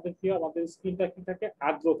তাহলে আমাদের কি, আমাদের স্কিনটা কি থাকে,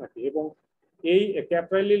 আর্দ্র থাকে এবং এই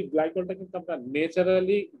ক্যাপ্রাইলিক গ্লাইকলটা কিন্তু আমরা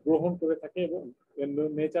ন্যাচারালি গ্রহণ করে থাকি এবং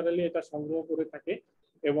ন্যাচারালি এটা সংগ্রহ করে থাকে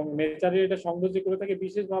এবং নেচারে এটা সংগ্রহ করে থাকে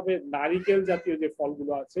বিশেষভাবে নারিকেল জাতীয় যে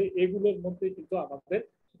ফলগুলো আছে এগুলোর মধ্যে কিন্তু আমাদের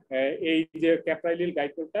এই যে ক্যাপ্রাইলিল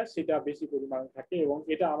গ্লাইকলটা সেটা বেশি পরিমাণে থাকে এবং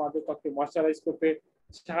এটা আমাদের ত্বককে ময়শ্চারাইজ করতে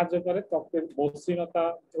সাহায্য করে, ত্বকের মসৃণতা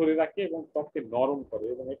ধরে রাখে এবং ত্বককে নরম করে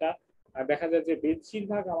এবং এটা দেখা যায় যে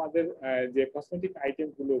বেশিরভাগ আমাদের যে কসমেটিক আইটেম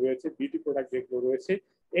গুলো রয়েছে, বিউটি প্রোডাক্ট যেগুলো রয়েছে,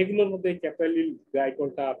 এগুলোর মধ্যে ক্যাপ্টাইলিন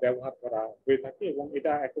গ্লাইকলটা ব্যবহার করা হয়ে থাকে এবং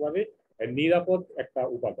এটা একেবারে নিরাপদ একটা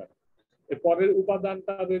উপাদান। পরের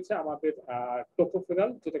উপাদানটা রয়েছে আমাদের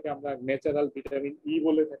টোকোফেরল, যেটাকে আমরা ন্যাচারাল ভিটামিন ই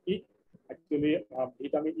বলে থাকি। অ্যাকচুয়ালি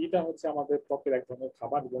ভিটামিন ইটা হচ্ছে আমাদের ত্বকের এক ধরনের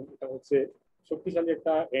খাবার এবং এটা হচ্ছে শক্তিশালী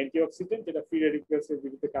একটা অ্যান্টিঅক্সিডেন্ট, যেটা ফ্রি রেডিক্যালসের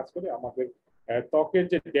বিরুদ্ধে কাজ করে আমাদের ত্বকের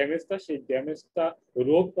যে ড্যামেজটা, সেই ড্যামেজটা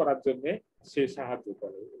রোধ করার জন্য সে সাহায্য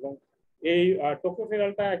করে। এবং এই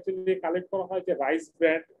টোকোফেরলটা অ্যাকচুয়ালি কালেক্ট করা হয় যে রাইস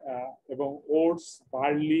ব্র্যান্ড এবং ওটস,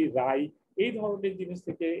 বার্লি, রাই এই ধরনের জিনিস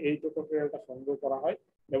থেকে এই টোকোফেরলটা সংগ্রহ করা হয়।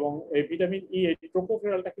 এবং এই ভিটামিন ই, এই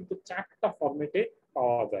টোকোফেরলটা কিন্তু 4টা ফরম্যাটে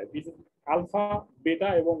পাওয়া যায়। আলফা, বেটা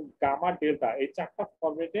এবং গামা, ডেল্টা, এই 4টা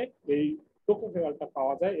ফরম্যাটে এই টোকোফেরলটা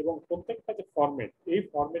পাওয়া যায়। এবং প্রত্যেকটা যে ফরম্যাট, এই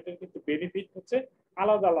ফরম্যাটের কিন্তু বেনিফিট হচ্ছে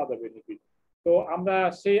আলাদা আলাদা বেনিফিট। তো আমরা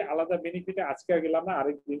সেই আলাদা বেনিফিটে আজকে আর গেলাম না,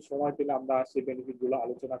 আরেকদিন সময় পেলে আমরা সেই বেনিফিট গুলো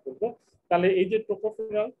আলোচনা করব। তাহলে এই যে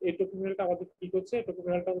টোকোফেরল, এই টোকোফেরলটা আমাদের কি করছে?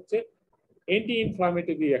 টোকোফেরলটা হচ্ছে অ্যান্টি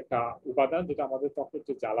ইনফ্লামেটরি একটা উপাদান, যেটা আমাদের ত্বকের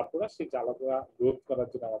যে জ্বালাপোড়া, সেই জ্বালাপোড়া রোধ করার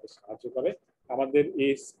জন্য আমাদের সাহায্য করে। আমাদের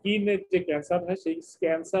এই স্কিনের যে ক্যান্সার হয়, সেই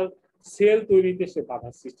ক্যান্সার সেল তৈরিতে সে বাধা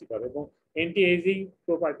সৃষ্টি করে। এবং অ্যান্টি এজিং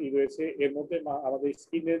প্রপার্টি রয়েছে এর মধ্যে। আমাদের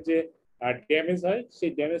স্কিনের যে ড্যামেজ হয়,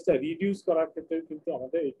 সেই ড্যামেজটা রিডিউস করার ক্ষেত্রে কিন্তু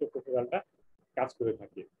আমাদের এই টোকোফেরলটা কাজ করে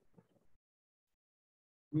থাকে।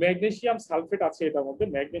 ম্যাগনেসিয়াম সালফেট আছে এটার মধ্যে।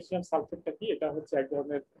 ম্যাগনেসিয়াম সালফেটটা কি? এটা হচ্ছে এক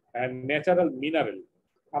ধরনের ন্যাচারাল মিনারেল।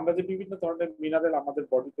 আমরা যে বিভিন্ন ধরনের মিনারেল আমাদের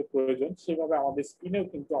বডিতে প্রয়োজন, সেভাবে আমাদের স্কিনেও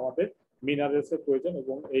কিন্তু আমাদের মিনারেলসের প্রয়োজন।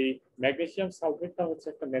 এবং এই ম্যাগনেসিয়াম সালফেটটা হচ্ছে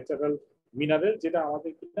একটা ন্যাচারাল মিনারেল, যেটা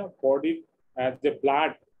আমাদের কিনা বডির যে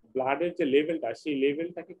ব্লাডের যে লেভেলটা, সেই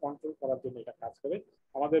লেভেলটাকে কন্ট্রোল করার জন্য এটা কাজ করে।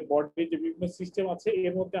 আমাদের বডির যে বিভিন্ন সিস্টেম আছে,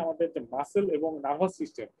 এর মধ্যে আমাদের যে মাসেল এবং নার্ভাস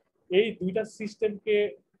সিস্টেম, এই দুইটা সিস্টেমকে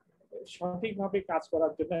সঠিকভাবে কাজ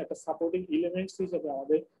করার জন্য একটা সাপোর্টিং এলিমেন্টস হিসেবে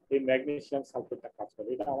আমাদের এই ম্যাগনেসিয়াম সালফেটটা কাজ করে।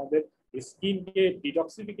 এটা আমাদের স্কিনকে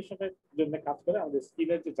ডিটক্সিফিকেশনের জন্য কাজ করে। আমাদের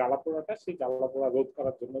স্কিনের যে জ্বালাপোড়াটা, সেই জ্বালাপোড়া রোধ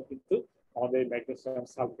করার জন্য কিন্তু আমাদের ম্যাগনেসিয়াম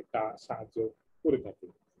সালফেটটা সাহায্য করে থাকে।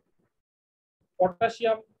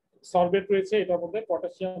 পটাশিয়াম সলভেট রয়েছে এটার মধ্যে।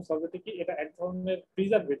 পটাশিয়াম সলভেট কি? এটা এক ধরনের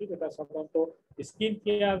প্রিজারভেটিভ। এটা সাধারণত স্কিন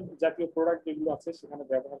কেয়ার জাতীয় প্রোডাক্ট যেগুলো আছে সেখানে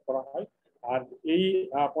ব্যবহার করা হয়। আর এই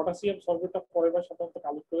পটাশিয়াম সলভেটটা পরিবার সাধারণত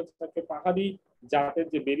কালেক্ট করে থাকে পাহাড়ি জাতের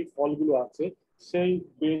যে বেরি ফলগুলো আছে, সেই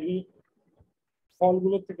বেরি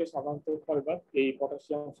ফলগুলো থেকে সাধারণত পরিবার এই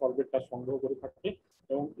পটাশিয়াম সলভেটটা সংগ্রহ করে থাকে।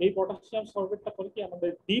 এবং এই পটাশিয়াম সলভেটটা করে কি?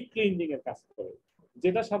 আমাদের ডিপ ক্লিনজিং এর কাজ করে।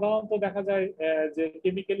 যেটা সাধারণত দেখা যায় যে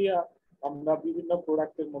কেমিক্যালি আমরা বিভিন্ন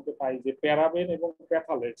প্রোডাক্টের মধ্যে পাই, যে প্যারাবেন এবং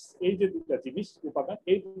প্যাথালেটস, এই যে দুটো জিনিস উপাদান,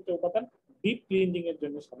 এই দুটো উপাদান ডিপ ক্লিনজিং এর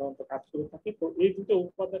জন্য সাধারণত কাজ করে থাকে। তো এই দুটো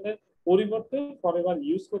উপাদানের পরিবর্তে ফরএভার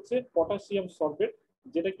ইউজ করছে পটাশিয়াম সলভেট,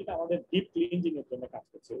 যেটা কিনা আমাদের ডিপ ক্লিনজিং এর জন্য কাজ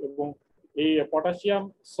করছে। এবং এই পটাশিয়াম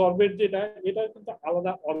সলভেট যেটা, এটা কিন্তু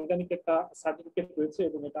আলাদা অর্গানিক একটা সার্টিফিকেট রয়েছে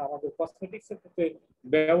এবং এটা আমাদের কসমেটিক্স এর ক্ষেত্রে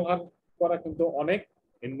ব্যবহার করা কিন্তু অনেক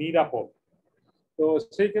নিরাপদ। তো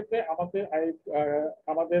সেই ক্ষেত্রে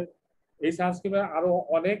আমাদের এই সানস্ক্রিনে আরো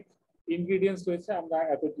অনেক ইনগ্রেডিয়েন্টস রয়েছে। আমরা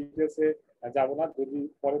এত ডিটেলসে যাব না, যদি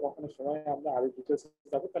পরে কখনো সময় আমরা আরো ডিটেলসে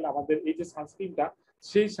যাবো। তাহলে আমাদের এই যে সানস্ক্রিনটা,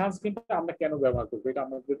 সেই সানস্ক্রিনটা আমরা কেন ব্যবহার করবো, এটা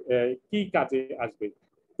আমাদের কি কাজে আসবে?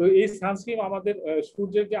 তো এই সানস্ক্রিন আমাদের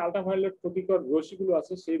সূর্যের যে আল্ট্রাভায়োলেট ক্ষতিকর রশ্মিগুলো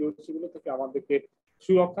আছে, সেই রশ্মিগুলো থেকে আমাদেরকে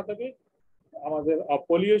সুরক্ষা দেবে, আমাদের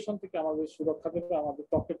পলিউশন থেকে আমাদের সুরক্ষা দেবে, আমাদের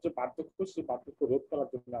ত্বকের যে বার্ধক্য, সেই বার্ধক্য রোধ করার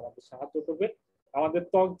জন্য আমাদের সাহায্য করবে। আমাদের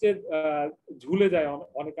ত্বক যে ঝুলে যায়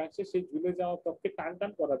অনেকাংশে, সেই ঝুলে যাওয়া ত্বককে টান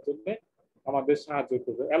টান করার জন্য আমাদের সাহায্য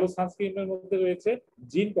করবে। অ্যালো সানস্ক্রিনের মধ্যে রয়েছে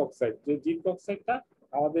জিঙ্ক অক্সাইড, যে জিঙ্ক অক্সাইডটা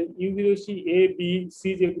আমাদের ইউভি রশ্মি এ, বি, সি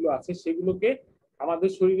যেগুলো আছে, সেগুলোকে আমাদের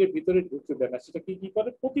শরীরের ভিতরে ঢুকতে দেয় না, সেটা কি করে?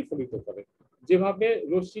 প্রতিফলিত করে। যেভাবে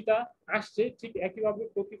রশ্মিটা আসছে, ঠিক একইভাবে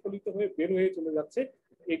প্রতিফলিত হয়ে বের হয়ে চলে যাচ্ছে।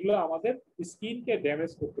 এগুলো আমাদের স্কিনকে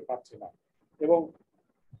ড্যামেজ করতে পারছে না। এবং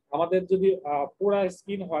আমাদের যদি পোড়া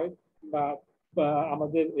স্কিন হয় বা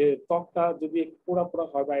আমাদের ত্বকটা যদি পোড়া পোড়া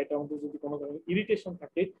হয় বা এটার মধ্যে যদি কোনো ধরনের ইরিটেশন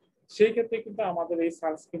থাকে, সেই ক্ষেত্রে কিন্তু আমাদের এই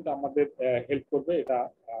সানস্ক্রিনটা আমাদের হেল্প করবে, এটা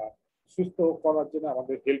সুস্থ করার জন্য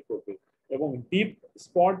আমাদের হেল্প করবে। এবং ডিপ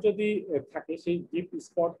স্পট যদি থাকে, সেই ডিপ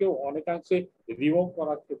স্পটকেও অনেকাংশে রিমুভ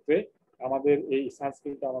করার ক্ষেত্রে আমাদের এই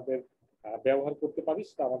সানস্ক্রিনটা আমাদের ব্যবহার করতে পারি,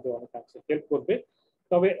 সেটা আমাদের অনেকাংশে হেল্প করবে।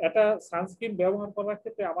 তবে এটা সানস্ক্রিন ব্যবহার করার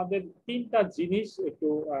ক্ষেত্রে আমাদের 3টা জিনিস একটু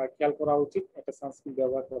খেয়াল করা উচিত একটা সানস্ক্রিন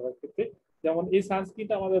ব্যবহার করার ক্ষেত্রে। যেমন এই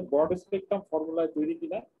সানস্ক্রিনটা আমাদের ব্রড স্পেকট্রাম ফর্মুলায় তৈরি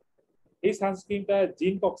কিনা, এই সানস্ক্রিনটা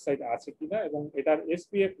জিঙ্ক অক্সাইড আছে কিনা, এবং এটার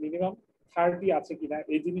এসপিএফ মিনিমাম 30 আছে কিনা,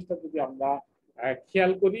 এই জিনিসটা যদি আমরা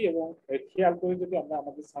খেয়াল করি, এবং খেয়াল করে যদি আমরা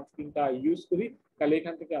আমাদের সানস্ক্রিনটা ইউজ করি তাহলে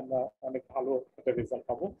এখান থেকে আমরা অনেক ভালো একটা রেজাল্ট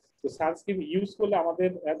পাবো। তো সানস্ক্রিন ইউজ করলে আমাদের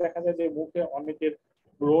দেখা যায় যে মুখে অনেকের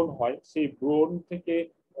ব্রণ হয়, সেই ব্রণ থেকে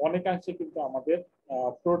অনেকাংশে কিন্তু আমাদের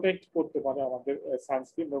প্রোটেক্ট করতে পারে আমাদের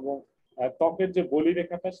সানস্ক্রিন, এবং ত্বকের যে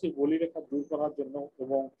বলিরেখাটা সেই বলিরেখা দূর করার জন্য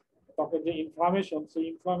এবং ত্বকের যে ইনফ্লামেশন সেই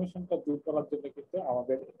ইনফ্লামেশনটা দূর করার জন্য কিন্তু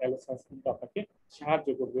আমাদের অ্যালো সানস্ক্রিনটা আপনাকে সাহায্য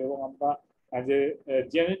করবে। এবং আমরা যে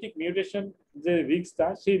জেনেটিক মিউটেশন যে রিস্কটা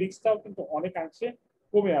সেই রিস্কটাও কিন্তু অনেকাংশে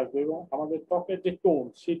কমে আসবে, এবং আমাদের ত্বকের যে টোন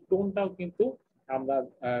সেই টোনটাও কিন্তু আমরা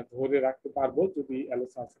ধরে রাখতে পারবো যদি অ্যালো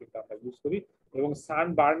সানস্ক্রিনটা আমরা ইউজ করি। এবং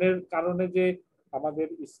সানবার্নের কারণে যে আমাদের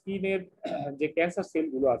স্কিনের যে ক্যান্সার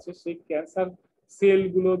সেলগুলো আছে সেই ক্যান্সার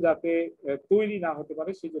সেলগুলো যাতে তৈরি না হতে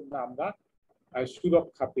পারে সেই জন্য আমরা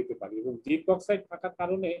সুরক্ষা পেতে পারি। এবং জিঙ্ক অক্সাইড থাকার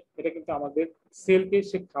কারণে এটা কিন্তু আমাদের সেলকে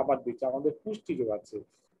সে খাবার দিচ্ছে, আমাদের পুষ্টি যোগাচ্ছে।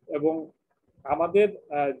 এবং আমাদের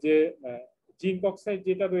যে জিঙ্ক অক্সাইড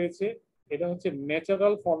যেটা রয়েছে এটা হচ্ছে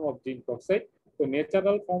natural form of zinc oxide. তো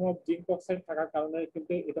natural form of zinc oxide থাকার কারণে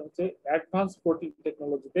কিন্তু এটা হচ্ছে অ্যাডভান্স প্রোটিন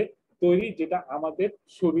টেকনোলজিতে তৈরি, যেটা আমাদের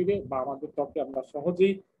শরীরে বা আমাদের ত্বকে আমরা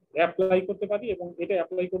সহজেই অ্যাপ্লাই করতে পারি। এবং এটা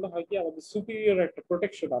অ্যাপ্লাই করলে হয় কি আমাদের সুপিরিয়র একটা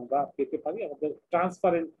প্রোটেকশন আমরা পেতে পারি, আমাদের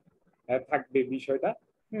ট্রান্সপারেন্ট থাকবে বিষয়টা।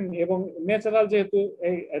 এবং ন্যাচারাল যেহেতু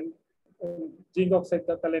এই জিঙ্ক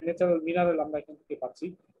অক্সাইডটা, তাহলে ন্যাচারাল মিনারেল আমরা এখান থেকে পাচ্ছি।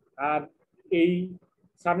 আর এই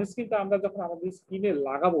সানস্ক্রিনটা আমরা যখন আমাদের স্কিনে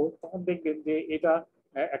লাগাবো তখন দেখবেন যে এটা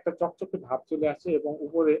একটা চকচকে ভাব চলে আসে, এবং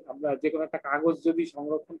উপরে আমরা যে কোনো একটা কাগজ যদি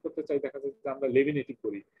সংরক্ষণ করতে চাই দেখা যাচ্ছে যে আমরা লেমিনেটিং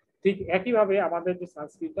করি। ঠিক একইভাবে আমাদের যে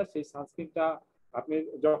সানস্ক্রিনটা সেই সানস্ক্রিনটা আপনি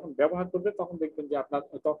যখন ব্যবহার করবেন তখন দেখবেন যে আপনার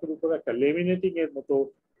ত্বকের উপরে একটা লেমিনেটিং এর মতো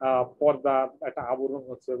পর্দা, একটা আবরণ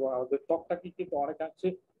হচ্ছে, এবং আমাদের ত্বকটাকে কিন্তু অনেকাংশে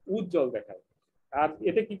উজ্জ্বল দেখায়। আর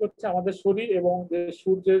এটা কি করছে আমাদের শরীর এবং যে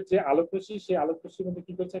সূর্যের যে আলোকরশ্মি সেই আলোকরশ্মির মধ্যে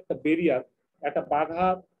কি করছে একটা বেরিয়ার, একটা বাধা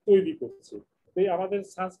তৈরি করছে। তো আমাদের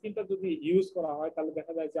সানস্ক্রিনটা যদি ইউজ করা হয় তাহলে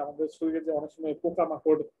দেখা যায় যে আমাদের শরীরে যে অনেক সময়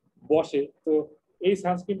পোকামাকড় বসে, তো এই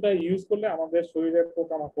সানস্ক্রিনটা ইউজ করলে আমাদের শরীরে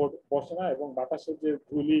পোকামাকড় বসে না, এবং বাতাসের যে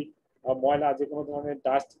ধুলি ময়লা যে কোনো ধরনের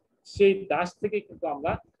ডাস্ট সেই ডাস্ট থেকে কিন্তু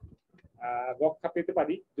আমরা রক্ষা পেতে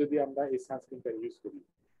পারি যদি আমরা এই সানস্ক্রিনটা ইউজ করি।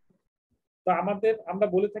 তো আমরা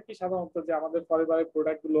বলে থাকি সাধারণত যে আমাদের পরিবারের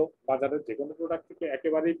প্রোডাক্ট গুলো বাজারের যে কোনো প্রোডাক্ট থেকে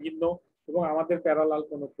একেবারেই ভিন্ন, এবং আমাদের প্যারালাল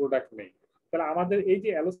কোনো প্রোডাক্ট নেই। তাহলে আমাদের এই যে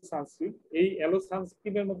অ্যালো সানস্ক্রিন, এই অ্যালো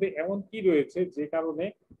সানস্ক্রিনের মধ্যে এমন কি রয়েছে যে কারণে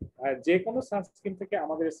যে কোনো সানস্ক্রিন থেকে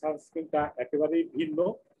আমাদের সানস্ক্রিনটা একেবারেই ভিন্ন,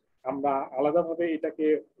 আমরা আলাদাভাবে এটাকে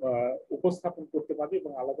উপস্থাপন করতে পারি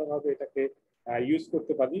এবং আলাদাভাবে এটাকে ইউজ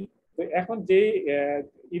করতে পারি। তো এখন যে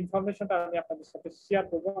ইনফরমেশনটা আমি আপনাদের সাথে শেয়ার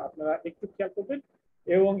করবো আপনারা একটু খেয়াল করবেন,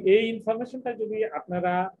 এবং এই ইনফরমেশনটা যদি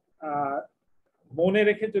আপনারা মনে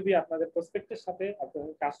রেখে যদি আপনাদের প্রসপেক্টের সাথে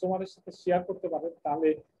আপনাদের কাস্টমারের সাথে শেয়ার করতে পারেন তাহলে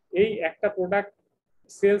এই একটা প্রোডাক্ট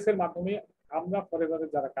সেলস এর মাধ্যমে আমরা পরিবারে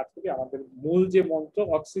যারা কাজ করি আমাদের মূল যে মন্ত্র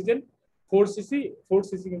অক্সিজেন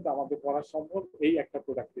 4cc কিন্তু আমাদের করা সম্ভব এই একটা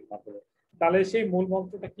প্রোডাক্টের মাধ্যমে। তাহলে সেই মূল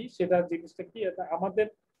মন্ত্রটা কি, সেটা জিনিসটা কি, এটা আমাদের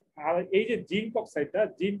এই যে জিঙ্ক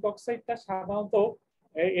অক্সাইডটা সাধারণত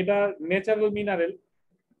এটা ন্যাচারাল মিনারেল,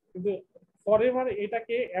 কিন্তু ফরএভার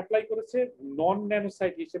এটাকে অ্যাপ্লাই করেছে নন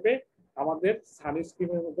ন্যানোসাইট হিসেবে আমাদের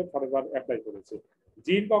সানস্ক্রিনের মধ্যে ফরএভার অ্যাপ্লাই করেছে।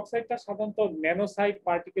 জিঙ্ক অক্সাইডটা সাধারণত ন্যানোসাইট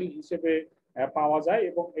পার্টিকেল হিসেবে পাওয়া যায়,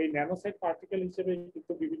 এবং এই ন্যানোসাইট পার্টিকেল হিসেবে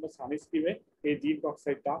কিন্তু বিভিন্ন সানস্ক্রিনে এই জিঙ্ক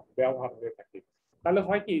অক্সাইডটা ব্যবহার হয়ে থাকে। তাহলে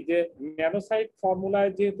হয় কি যে ন্যানোসাইট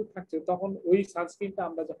ফর্মুলায় যেহেতু থাকছে তখন ওই সানস্ক্রিনটা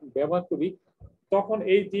আমরা যখন ব্যবহার করি তখন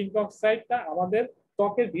এই জিঙ্ক অক্সাইডটা আমাদের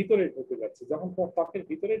ত্বকের ভিতরে ঢুকে যাচ্ছে। যখন ত্বকের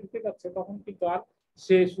ভিতরে ঢুকে যাচ্ছে তখন কিন্তু আর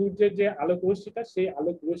সে সূর্যের যে আলোক রশ্মিটা সেই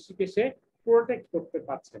আলোক রশ্মিকে সে প্রোটেক্ট করতে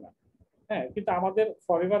পারছে না। হ্যাঁ, কিন্তু আমাদের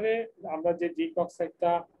ফরএভারে আমরা যে জিঙ্ক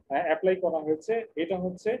অক্সাইডটা অ্যাপ্লাই করা হয়েছে এটা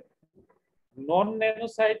হচ্ছে নন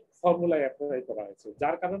ন্যানোসাইট ফর্মুলায় অ্যাপ্লাই করা হয়েছে,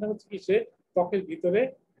 যার কারণে হচ্ছে কি সে ত্বকের ভিতরে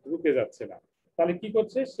ঢুকে যাচ্ছে না। তাহলে কি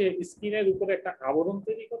করছে, সে স্কিনের উপরে একটা আবরণ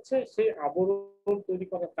তৈরি করছে, সেই আবরণ তৈরি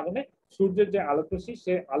করার কারণে সূর্যের যে আলোকরশ্মি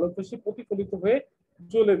সে আলোকরশ্মি প্রতিফলিত হয়ে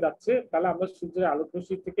চলে যাচ্ছে, তাহলে আমরা সূর্যের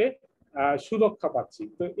আলোকরশ্মি থেকে সুরক্ষা পাচ্ছি।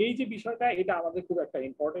 তো এই যে বিষয়টা এটা আমাদের খুব একটা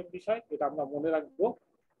ইম্পর্টেন্ট বিষয়, এটা আমরা মনে রাখবো।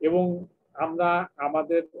 এবং আমরা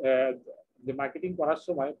আমাদের যে মার্কেটিং করার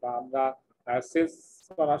সময় বা আমরা সেলস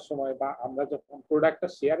করার সময় বা আমরা যখন প্রোডাক্টটা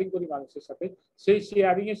শেয়ারিং করি মানুষের সাথে সেই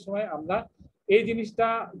শেয়ারিং এর সময় আমরা এই জিনিসটা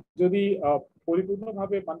যদি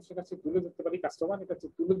পরিপূর্ণভাবে মানুষের কাছে তুলে ধরতে পারি, কাস্টমারের কাছে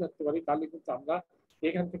তুলে ধরতে পারি, তাহলে কিন্তু আমরা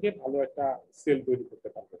এখান থেকে ভালো একটা সেল তৈরি করতে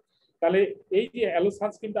পারবো। তাহলে এই যে অ্যালো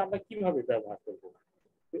সানস্ক্রিনটা আমরা কিভাবে ব্যবহার করবো,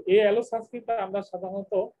 এই অ্যালো সানস্ক্রিনটা আমরা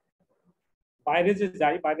সাধারণত বাইরে যে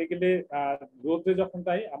যাই, বাইরে গেলে রোদে যখন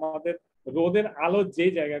যাই আমাদের রোদের আলো যে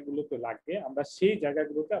জায়গাগুলোতে লাগে আমরা সেই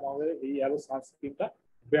জায়গাগুলোতে আমাদের এই অ্যালো সানস্ক্রিনটা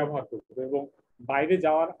ব্যবহার করতে হবে। এবং বাইরে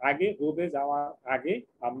যাওয়ার আগে, রোদে যাওয়ার আগে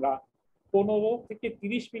আমরা 15 থেকে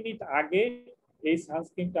 30 মিনিট আগে এই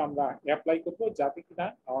সানস্ক্রিনটা আমরা অ্যাপ্লাই করবো, যাতে কিনা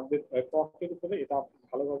আমাদের ত্বকের উপরে এটা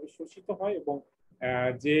ভালোভাবে শোষিত হয় এবং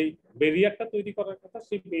যে ব্যারিয়ারটা তৈরি করার কথা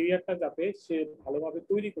সেই ব্যারিয়ারটা যাতে সে ভালোভাবে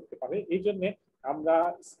তৈরি করতে পারে। এই জন্য আমরা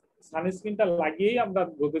সানস্ক্রিনটা লাগিয়েই আমরা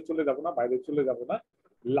রোদে চলে যাব না, বাইরে চলে যাব না।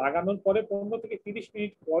 লাগানোর পরে 15 থেকে 30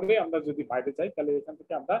 মিনিট পরে আমরা যদি বাইরে যাই, তাহলে এখান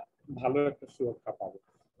থেকে আমরা ভালো একটা সুরক্ষা পাবো।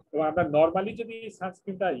 এবং আমরা নর্মালি যদি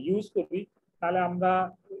সানস্ক্রিনটা ইউজ করি, তাহলে আমরা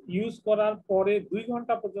ইউজ করার পরে 2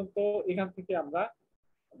 ঘন্টা পর্যন্ত এখান থেকে আমরা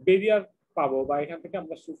ব্যারিয়ার পাবো বা এখান থেকে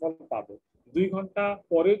আমরা সুফল পাবো। 2 ঘন্টা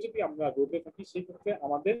পরেও যদি আমরা রোদে থাকি, সেই ক্ষেত্রে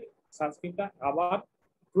আমাদের সানস্ক্রিনটা আবার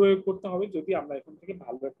প্রয়োগ করতে হবে, যদি আমরা এখান থেকে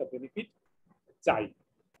ভালো একটা বেনিফিট চাই।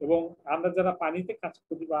 এবং আমরা যারা পানিতে কাজ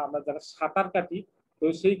করি বা আমরা যারা সাঁতার কাটি, তো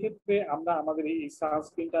সেই ক্ষেত্রে আমরা আমাদের এই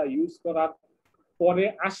সানস্ক্রিনটা ইউজ করার পরে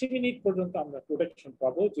 80 মিনিট পর্যন্ত আমরা প্রোটেকশন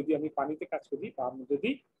পাবো, যদি আমি পানিতে কাজ করি বা আমি যদি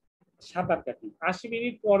সাঁতার কাটি। 80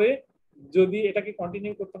 মিনিট পরে যদি এটাকে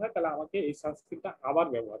কন্টিনিউ করতে হয়, তাহলে আমাকে এই সানস্ক্রিনটা আবার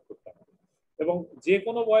ব্যবহার করতে হবে। এবং যে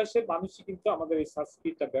কোনো বয়সের মানুষই কিন্তু আমাদের এই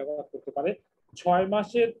সানস্ক্রিনটা ব্যবহার করতে পারে। 6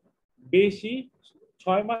 মাসের বেশি,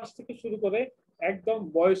 6 মাস থেকে শুরু করে একদম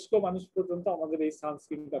বয়স্ক মানুষ পর্যন্ত আমাদের এই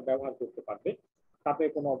সানস্ক্রিনটা ব্যবহার করতে পারবে, তাতে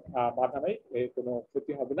কোনো বাধা নেই, কোনো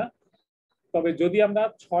ক্ষতি হবে না। তবে যদি আমরা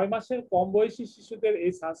 6 মাসের কম বয়সী শিশুদের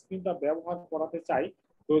এই সানস্ক্রিনটা ব্যবহার করাতে চাই,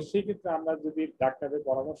 তো সেই ক্ষেত্রে আমরা যদি ডাক্তারের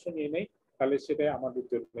পরামর্শ নিয়ে নেই, তাহলে সেটাই আমাদের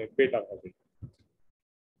জন্য বেটার হবে।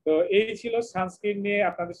 তো এই ছিল সানস্ক্রিন নিয়ে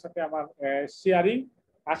আপনাদের সাথে আমার শেয়ারিং।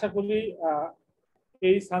 আশা করি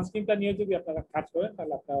এই সানস্ক্রিনটা নিয়ে যদি আপনারা কাজ করেন,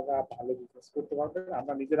 তাহলে আপনারা ভালো বিজনেস করতে পারবেন।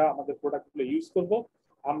 আমরা নিজেরা আমাদের প্রোডাক্টগুলো ইউজ করব,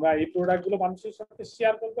 আমরা এই প্রোডাক্টগুলো মানুষের সাথে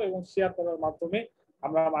শেয়ার করব এবং শেয়ার করার মাধ্যমে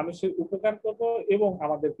আমরা মানুষের উপকার করব এবং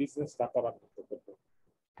আমাদের বিজনেসটা করার করতে করব।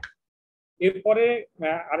 এরপরে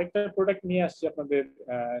আরেকটা প্রোডাক্ট নিয়ে আসছি আপনাদের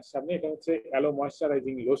সামনে, এটা হচ্ছে অ্যালো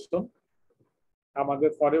ময়েশ্চারাইজিং লোশন। আমাদের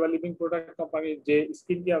ফরএভার লিভিং প্রোডাক্ট কোম্পানির যে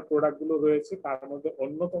স্কিন কেয়ার প্রোডাক্টগুলো রয়েছে, তার মধ্যে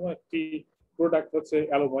অন্যতম একটি প্রোডাক্ট হচ্ছে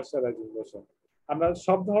অ্যালো ময়েশ্চারাইজিং লোশন। আমরা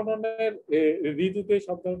সব ধরনের ঋতুতে,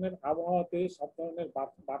 সব ধরনের আবহাওয়াতে, সব ধরনের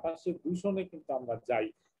বাতাসের দূষণে কিন্তু আমরা যাই,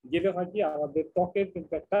 গেলে হয় কি আমাদের ত্বকের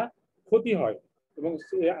কিন্তু একটা ক্ষতি হয়। এবং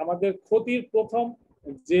আমাদের ক্ষতির প্রথম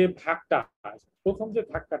যে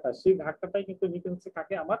ধাক্কাটা, সেই ধাক্কাটাই কিন্তু নিতে হচ্ছে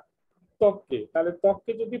কাকে? আমার ত্বককে। তাহলে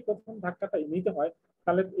ত্বককে যদি প্রথম ধাক্কাটা নিতে হয়,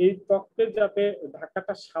 তাহলে এই ত্বককে যাতে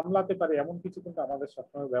ধাক্কাটা সামলাতে পারে এমন কিছু কিন্তু আমাদের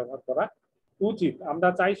সবসময় ব্যবহার করা উচিত। আমরা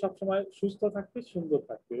চাই সবসময় সুস্থ থাকতে, সুন্দর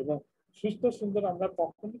থাকতে, এবং সুস্থ সুন্দর আমরা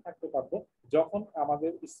তখনই থাকতে পারবো যখন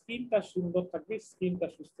আমাদের স্কিনটা সুন্দর থাকবে, স্কিনটা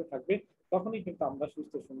সুস্থ থাকবে, তখনই কিন্তু আমরা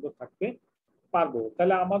সুস্থ সুন্দর থাকতে পারবো।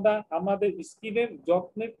 তাহলে আমাদের স্কিনের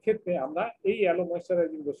যত্নের ক্ষেত্রে আমরা এই অ্যালো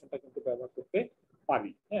ময়েশ্চারাইজিং লোশনটা কিন্তু ব্যবহার করতে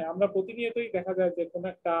পারি। হ্যাঁ, আমরা প্রতিনিয়তই দেখা যায় যে কোনো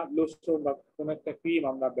একটা লোশন বা কোনো একটা ক্রিম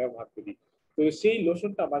আমরা ব্যবহার করি, তো সেই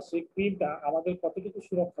লোশনটা বা সেই ক্রিমটা আমাদের কতটুকু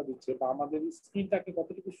সুরক্ষা দিচ্ছে বা আমাদের স্কিনটাকে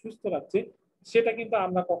কতটুকু সুস্থ রাখছে, সেটা কিন্তু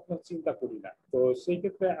আমরা কখনো চিন্তা করি না। তো সেই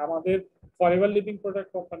ক্ষেত্রে আমাদের ফরএভার লিভিং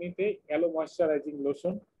প্রোডাক্ট কোম্পানিতে অ্যালো ময়েশ্চারাইজিং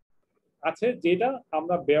লোশন আছে, যেটা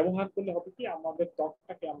আমরা ব্যবহার করলে হবে কি আমাদের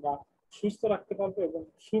ত্বকটাকে আমরা সুস্থ রাখতে পারবো এবং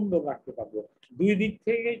সুন্দর রাখতে পারবো। দুই দিক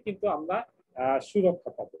থেকেই কিন্তু আমরা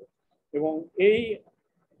সুরক্ষা পাবো। এবং এই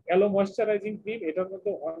অ্যালো ময়েশ্চারাইজিং ক্রিম, এটার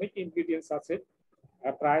মধ্যে অনেক ইনগ্রিডিয়েন্টস আছে,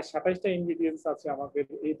 প্রায় 27টা ইনগ্রিডিয়েন্টস আছে আমাদের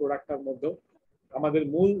এই প্রোডাক্টটার মধ্যে। আমাদের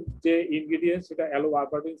মূল যে ইনগ্রিডিয়েন্টস সেটা অ্যালো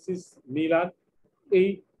বারবাডেন্সিস মিলার।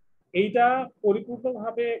 এইটা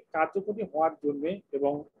পরিপূর্ণভাবে কার্যকরী হওয়ার জন্য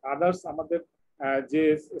এবং আদার্স আমাদের যে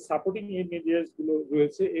সাপোর্টিং ইনগ্রিডিয়েন্টস গুলো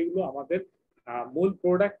রয়েছে, এগুলো আমাদের মূল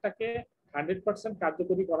প্রোডাক্টটাকে 100%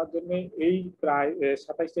 কার্যকরী করার জন্য এই প্রায়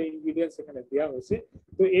 27টা ইনগ্রিডিয়েন্টস এখানে দেওয়া হয়েছে।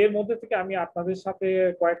 তো এর মধ্যে থেকে আমি আপনাদের সাথে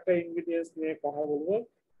কয়েকটা ইনগ্রিডিয়েন্টস নিয়ে কথা বলবো।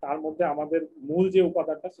 তার মধ্যে আমাদের মূল যে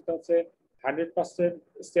উপাদানটা সেটা হচ্ছে 100%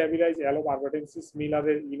 স্টেবিলাইজ অ্যালো বারবাডেন্সিস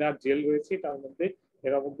মিলারের ইনার জেল রয়েছে। তার মধ্যে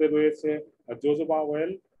এর মধ্যে রয়েছে জোজোবা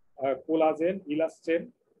অয়েল, কোলাজেন, ইলাস্টেন,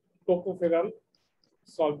 টোকোফেরাল,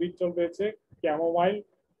 সলবিটল রয়েছে, ক্যামোমাইল,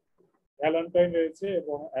 অ্যালান্টাইন রয়েছে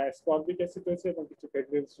এবং স্করবিক অ্যাসিড রয়েছে এবং কিছু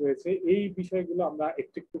ফ্রেগরেন্স রয়েছে। এই বিষয়গুলো আমরা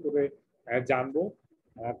একটু একটু করে জানবো।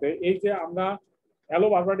 তো এই যে আমরা অ্যালো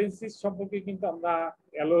বারবাডেন্সিস সম্পর্কে কিন্তু আমরা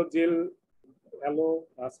অ্যালো জেল, অ্যালো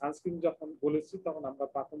সানস্ক্রিন যখন বলেছি, তখন আমরা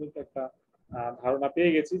প্রাথমিক একটা ধারণা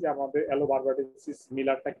পেয়ে গেছি যে আমাদের অ্যালো বারবাডেন্সিস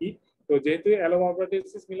মিলারটা কি। তো যেহেতু অ্যালো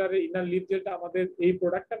বারবাডেন্সিস মিলারের ইনার লিপ জেলটা আমাদের এই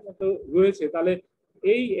প্রোডাক্টটার মতো রয়েছে, তাহলে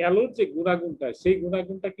এই অ্যালোর যে গুণাগুণটা, সেই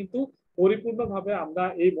গুণাগুণটা কিন্তু পরিপূর্ণভাবে আমরা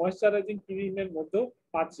এই ময়েশ্চারাইজিং ক্রিমের মধ্যেও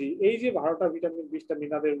পাচ্ছি। এই যে 12টা vitamin, 20টা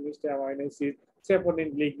mineral, 19টা amino acid, saponin,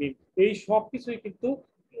 lignin, এই সব কিছুই কিন্তু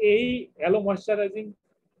এই অ্যালো ময়েশ্চারাইজিং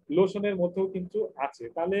লোশনের মধ্যেও কিন্তু আছে।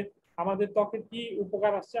 তাহলে আমাদের ত্বকের কি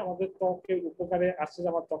উপকার আসছে? আমাদের ত্বকের উপকারে আসছে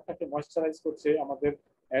যে আমার ত্বকটাকে ময়েশ্চারাইজ করছে, আমাদের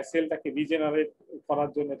সেলটাকে রিজেনারেট করার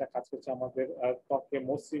জন্য এটা কাজ করছে, আমাদের ত্বককে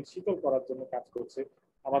মসৃণ শীতল করার জন্য কাজ করছে,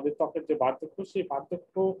 আমাদের ত্বকের যে বার্ধক্য সেই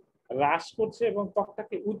বার্ধক্য হ্রাস করছে এবং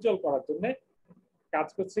ত্বকটাকে উজ্জ্বল করার জন্য কাজ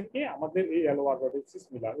করছে কি আমাদের এই অ্যালোয়া রোডেন্সিস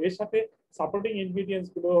মিলার। এর সাথে সাপোর্টিং ইনগ্রেডিয়েন্টস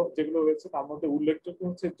গুলো যেগুলো রয়েছে তার মধ্যে উল্লেখযোগ্য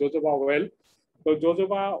হচ্ছে জোজোবা অয়েল। তো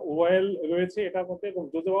জোজোবা অয়েল রয়েছে এটার মধ্যে, এবং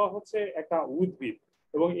জোজোবা হচ্ছে একটা উদ্ভিদ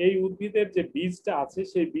এবং এই উদ্ভিদের যে বীজটা আছে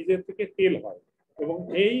সেই বীজের থেকে তেল হয়। এবং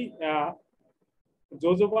এই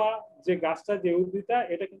জোজোবা যে গাছটা, যে উদ্ভিদটা,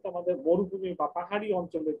 এটা কিন্তু আমাদের মরুভূমি বা পাহাড়ি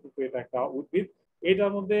অঞ্চলের কিন্তু এটা একটা উদ্ভিদ।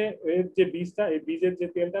 এটার মধ্যে এর যে বীজটা, এই বীজের যে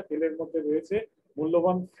তেলটা, তেলের মধ্যে রয়েছে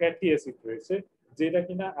মূল্যবান ফ্যাটি অ্যাসিড রয়েছে, যেটা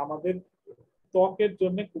কিনা আমাদের ত্বকের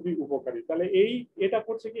জন্য খুবই উপকারী। তাহলে এটা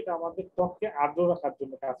করছে কি, এটা আমাদের ত্বককে আর্দ্র রাখার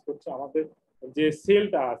জন্য কাজ করছে। আমাদের যে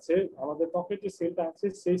সেলটা আছে, আমাদের ত্বকের যে সেলটা আছে,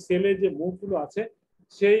 সেই সেলের যে মুখগুলো আছে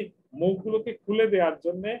সেই মুখগুলোকে খুলে দেওয়ার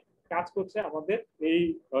জন্য কাজ করছে আমাদের এই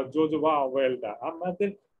জোজোবা অয়েলটা। আমাদের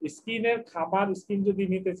স্কিনের খাবার, স্কিন যদি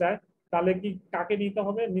নিতে চায় তাহলে কি কাকে নিতে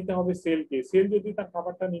হবে? নিতে হবে সেলকে। সেল যদি তার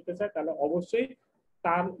খাবারটা নিতে চায় তাহলে অবশ্যই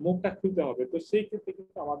তার মুখটা খুলতে হবে। তো সেই ক্ষেত্রে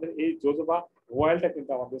কিন্তু আমাদের এই জোজোবা অয়েলটা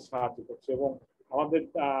কিন্তু আমাদের সাহায্য করছে। এবং আমাদের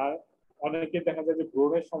অনেকে দেখা যায় যে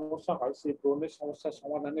ব্রণের সমস্যা হয়, সেই ব্রণের সমস্যার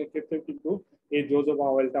সমাধানের ক্ষেত্রে কিন্তু এই জোজোবা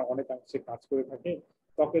অয়েলটা অনেকাংশে কাজ করে থাকে।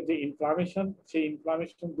 ত্বকের যে ইনফ্লামেশন, সেই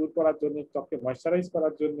ইনফ্লামেশন দূর করার জন্য, ত্বককে ময়েশ্চারাইজ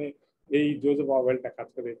করার জন্য এই জোজোবা অয়েলটা কাজ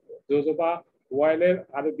করে। জোজোবা অয়েলের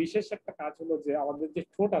আরো বিশেষ একটা কাজ হলো যে আমাদের যে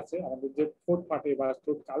ঠোঁট আছে, আমাদের যে ঠোঁট ফাটে বা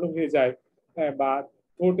ঠোঁট কালো হয়ে যায়, বা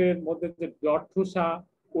ঠোঁটের মধ্যে যে ব্লড ঠোসা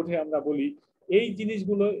ওঠে আমরা বলি, এই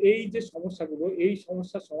জিনিসগুলো, এই যে সমস্যাগুলো, এই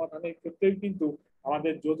সমস্যার সমাধানের ক্ষেত্রেও কিন্তু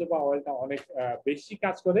আমাদের জোজোবা অয়েলটা অনেক বেশি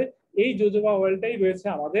কাজ করে। এই জোজোবা অয়েলটাই রয়েছে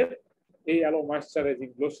আমাদের এই অ্যালো ময়েশ্চারাইজিং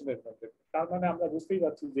লোশনের মধ্যে। তার মানে আমরা বুঝতেই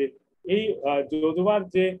পারছি যে এই জোজোবার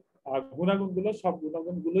যে গুণাগুণগুলো, সব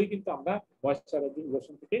গুণাগুণগুলোই কিন্তু আমরা ময়েশ্চারাইজিং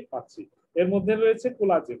লোশন থেকে পাচ্ছি। এর মধ্যে রয়েছে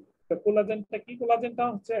কোলাজেন। তো কোলাজেনটা কি? কোলাজেনটা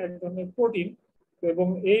হচ্ছে এক ধরনের প্রোটিন, এবং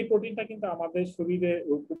এই প্রোটিনটা কিন্তু আমাদের শরীরে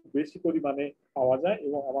খুব বেশি পরিমাণে পাওয়া যায়,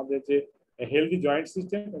 এবং আমাদের যে হেলদি জয়েন্ট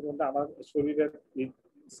সিস্টেম এবং আমার শরীরের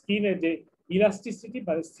স্কিনের যে ইলাস্টিসিটি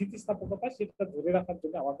বা স্থিতিস্থাপকতা, সেটা ধরে রাখার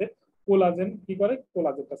জন্য আমাদের কোলাজেন কি করে?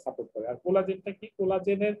 কোলাজেনটা সাপোর্ট করে। আর কোলাজেনটা কি?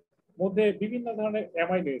 কোলাজেনের মধ্যে বিভিন্ন ধরনের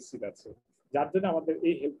অ্যামাইনো অ্যাসিড আছে, যার জন্য আমাদের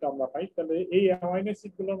এই হেল্পটা আমরা পাই। তাহলে এই অ্যামাইনো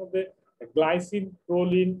অ্যাসিড গুলোর মধ্যে গ্লাইসিন,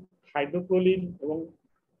 প্রোলিন, হাইড্রোপ্রোলিন এবং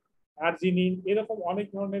আর্জিনিন, এরকম অনেক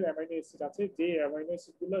ধরনের অ্যামাইনো অ্যাসিড আছে, যে অ্যামাইনো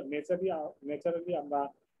অ্যাসিড গুলো ন্যাচারালি আমরা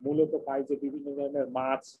মূলত পাই যে বিভিন্ন ধরনের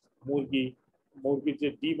মাছ, মুরগির যে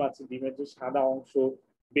ডিম আছে, ডিমের যে সাদা অংশ,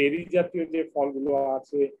 বেরি জাতীয় যে ফলগুলো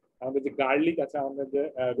আছে, আমাদের যে গার্লিক আছে, আমাদের যে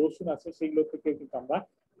রসুন আছে, সেগুলো থেকে কিন্তু আমরা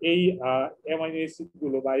এই অ্যামাইনো অ্যাসিড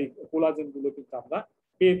গুলো বা এই কোলাজেন গুলো কিন্তু আমরা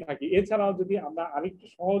পেয়ে থাকি। এছাড়াও যদি আমরা আরেকটু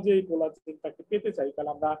সহজে এই কোলাজেনটাকে পেতে চাই,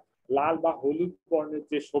 তাহলে আমরা লাল বা হলুদ বর্ণের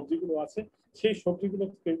যে সবজিগুলো আছে সেই সবজিগুলো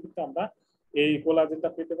থেকে কিন্তু আমরা এই কোলাজেনটা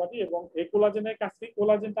পেতে পারি। এবং এই কোলাজেনের কাছে,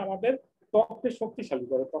 কোলাজেনটা আমাদের ত্বককে শক্তিশালী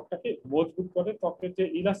করে, ত্বকটাকে মজবুত করে, ত্বকের যে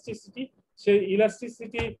ইলাস্টিসিটি, সেই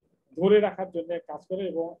ইলাস্টিসিটি ধরে রাখার জন্য কাজ করে,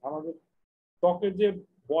 এবং আমাদের ত্বকের যে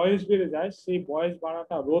বয়স বেড়ে যায় সেই বয়স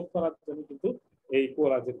বাড়াটা রোধ করার জন্য কিন্তু এই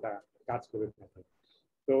কোলাজেনটা কাজ করে থাকে।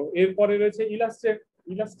 তো এরপরে রয়েছে ইলাস্টেন।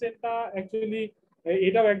 ইলাস্টেনটা অ্যাকচুয়ালি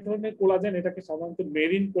এটাও এক ধরনের কোলাজেন, এটাকে সাধারণত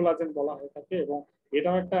মেরিন কোলাজেন বলা হয়ে থাকে, এবং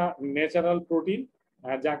এটাও একটা ন্যাচারাল প্রোটিন,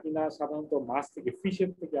 যা কিনা সাধারণত মাছ থেকে,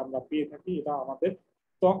 ফিশের থেকে আমরা পেয়ে থাকি। এটা আমাদের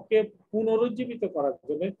ত্বককে পুনরুজ্জীবিত করার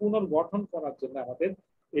জন্য, পুনর্গঠন করার জন্য আমাদের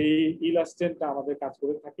এই ইলাস্টেনটা আমাদের কাজ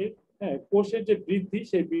করে থাকে। হ্যাঁ, কোষের যে বৃদ্ধি,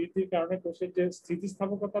 সেই বৃদ্ধির কারণে কোষের যে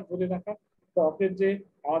স্থিতিস্থাপকতা ধরে রাখা, ত্বকের যে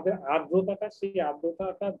আমাদের আর্দ্রতাটা, সেই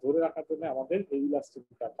আর্দ্রতাটা ধরে রাখার জন্য আমাদের এই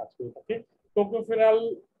ইলাস্টিনটা কাজ করে থাকে। টোকোফেরাল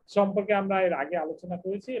সম্পর্কে আমরা এর আগে আলোচনা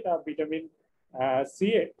করেছি। এটা ভিটামিন সি,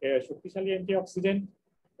 শক্তিশালী অ্যান্টিঅক্সিডেন্ট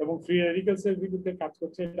এবং ফ্রি রেডিক্যালস এর বিরুদ্ধে কাজ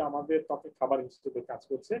করছে। এটা আমাদের ত্বকের খাবার হিসেবে কাজ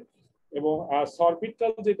করছে। এবং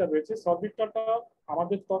সরবিটল যেটা রয়েছে, সরবিটলটা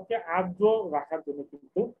আমাদের ত্বককে আর্দ্র রাখার জন্য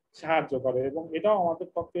কিন্তু সাহায্য করে, এবং এটাও আমাদের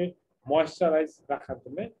ত্বককে ময়েশ্চারাইজ রাখার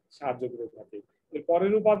জন্য সাহায্য করে থাকে। এর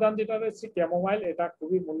পরের উপাদান যেটা রয়েছে ক্যামোমাইল, এটা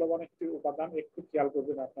খুবই মূল্যবান একটি উপাদান। একটু খেয়াল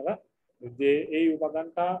করবেন আপনারা যে এই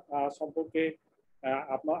উপাদানটা সম্পর্কে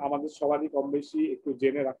আমাদের সবারই কম বেশি একটু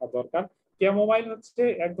জেনে রাখা দরকার। ক্যামোমাইল হচ্ছে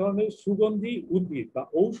এক ধরনের সুগন্ধি উদ্ভিদ বা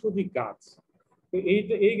ঔষধি গাছ। তো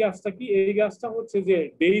এই গাছটা কি? এই গাছটা হচ্ছে যে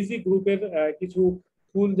ডেইজি গ্রুপের কিছু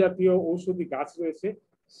ফুল জাতীয় ঔষধি গাছ রয়েছে,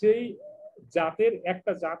 সেই জাতের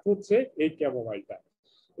একটা জাত হচ্ছে এই ক্যামোমাইলটা।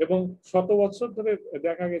 এবং শত বছর ধরে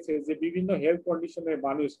দেখা গেছে যে বিভিন্ন হেলথ কন্ডিশনের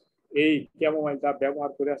মানুষ এই ক্যামোমাইলটা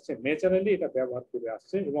ব্যবহার করে আসছে, ন্যাচারালি এটা ব্যবহার করে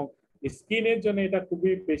আসছে, এবং স্কিনের জন্য এটা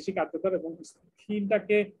খুবই বেশি কার্যকর এবং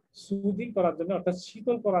স্কিনটাকে সুদিং করার জন্য অর্থাৎ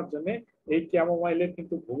শীতল করার জন্য এই ক্যামোমাইলের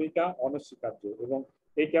কিন্তু ভূমিকা অনস্বীকার্য। এবং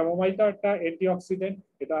এই ক্যামোমাইলটা একটা অ্যান্টিঅক্সিডেন্ট,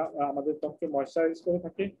 এটা আমাদের ত্বককে ময়শ্চারাইজ করে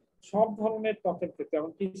থাকে সব ধরনের ত্বকের ক্ষেত্রে,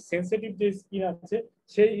 এমনকি সেন্সিটিভ যে স্কিন আছে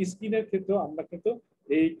সেই স্কিনের ক্ষেত্রেও আমরা কিন্তু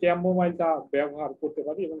এই ক্যামোমাইলটা ব্যবহার করতে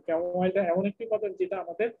পারি। এবং ক্যামোমাইলটা এমন একটি উপাদান যেটা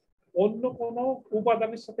আমাদের অন্য কোনো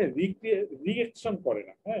উপাদানের সাথে রিঅ্যাকশন করে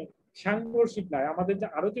না, হ্যাঁ, সাংঘর্ষিক নয়। আমাদের যে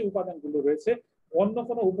আরো যে উপাদানগুলো রয়েছে অন্য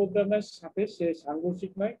কোনো উপাদানের সাথে সে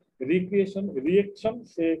সাংঘর্ষিক নয়, রিঅ্যাকশন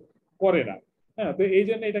সে করে না। হ্যাঁ, তো এই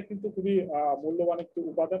জন্য এটা কিন্তু খুবই মূল্যবান একটি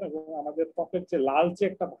উপাদান। এবং আমাদের ত্বকের যে লালচে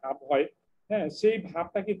একটা ভাব হয়, হ্যাঁ, সেই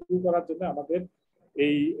ভাবটাকে দূর করার জন্য আমাদের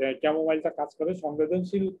এই ক্যামোমাইলটা কাজ করে।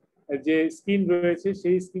 সংবেদনশীল যে স্কিন রয়েছে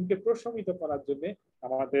সেই স্কিনকে প্রশমিত করার জন্য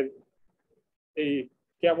আমাদের এই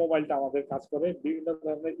ক্যামোমাইলটা আমাদের কাজ করে। বিভিন্ন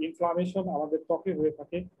ধরনের ইনফ্লামেশন আমাদের ত্বকে হয়ে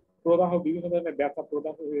থাকে, প্রদাহ, বিভিন্ন ধরনের ব্যথা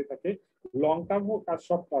প্রদাহ হয়ে থাকে, লং টার্ম হোক আর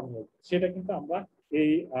শর্ট টার্ম হোক, সেটা কিন্তু আমরা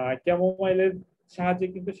এই ক্যামোমাইলের সাহায্যে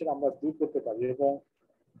কিন্তু সেটা আমরা দূর করতে পারি। এবং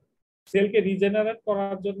সেলকে রিজেনারেট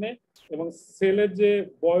করার জন্য এবং সেলের যে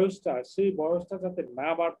বয়সটা সেই বয়সটা যাতে না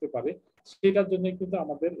বাড়তে পারে সেটার জন্য কিন্তু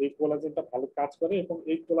আমাদের এই কোলাজেনটা ভালো কাজ করে। এবং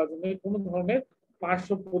এই কোলাজেনের কোনো ধরনের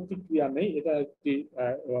পার্শ্ব প্রতিক্রিয়া নেই, এটা একটি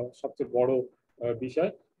সবচেয়ে বড়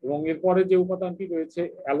বিষয়। এবং এরপরে যে উপাদানটি রয়েছে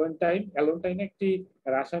অ্যালোনটাইন। অ্যালোনটাইন একটি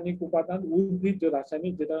রাসায়নিক উপাদান, উদ্ভিজ্জ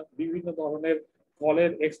রাসায়নিক, যেটা বিভিন্ন ধরনের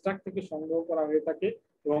ফলের এক্সট্রাক্ট থেকে সংগ্রহ করা হয়ে থাকে।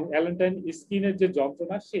 এবং অ্যালেন্টাইন স্কিনের যে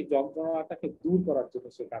যন্ত্রণা সেই যন্ত্রণাটাকে দূর করার জন্য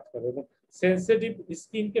সে কাজ করে এবং সেন্সিটিভ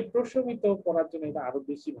স্কিনকে প্রশমিত করার জন্য এটা আরো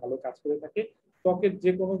বেশি ভালো কাজ করে থাকে। ত্বকের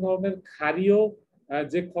যে কোনো ধরনের ক্ষারীয়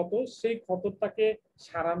যে ক্ষত সেই ক্ষতটাকে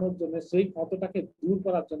সারানোর জন্য, সেই ক্ষতটাকে দূর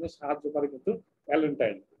করার জন্য সাহায্য করে কিন্তু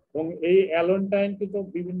অ্যালেন্টাইন। এবং এই অ্যালেন্টাইন কিন্তু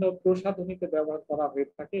বিভিন্ন প্রসাধনীতে ব্যবহার করা হয়ে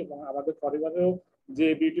থাকে। এবং আমাদের পরিবারেও যে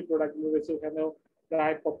বিউটি প্রোডাক্টগুলো রয়েছে এখানেও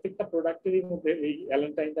প্রায় প্রত্যেকটা প্রোডাক্টেরই মধ্যে এই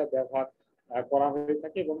অ্যালেন্টাইনটা ব্যবহার করা হয়ে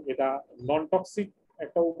থাকে। এবং এটা নন টক্সিক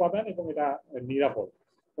একটা উপাদান এবং এটা নিরাপদ।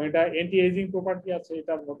 এটা অ্যান্টি এজিং প্রপার্টি আছে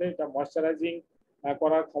এটার মধ্যে, এটা ময়শ্চারাইজিং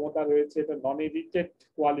করার ক্ষমতা রয়েছে, এটা নন ইরিটেট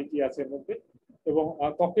কোয়ালিটি আছে এর মধ্যে। এবং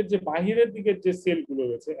ত্বকের যে বাহিরের দিকের যে সেলগুলো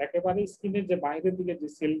রয়েছে, একেবারে স্কিনের যে বাহিরের দিকে যে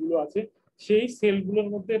সেলগুলো আছে সেই সেলগুলোর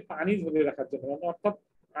মধ্যে পানি ধরে রাখার জন্য, মানে অর্থাৎ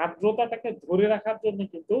আর্দ্রতাটাকে ধরে রাখার জন্য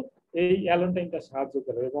কিন্তু এই অ্যালোনটাইনটা সাহায্য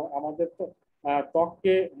করে। এবং আমাদের তো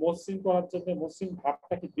ত্বককে মসৃণ করার জন্য, মসৃণ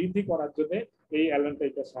ভাবটাকে বৃদ্ধি করার জন্য এই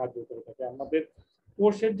অ্যালোনটাইনটা সাহায্য করে থাকে। আমাদের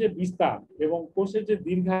কোষের যে বিস্তার এবং কোষের যে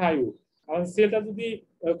দীর্ঘায়ু, আমাদের সেলটা যদি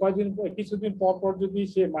কয়েকদিন কিছুদিন পর পর যদি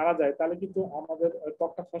সে মারা যায় তাহলে কিন্তু আমাদের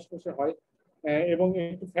ত্বকটা খসখসে হয় এবং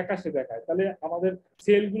একটু ফ্যাকাশে দেখায়। তাহলে আমাদের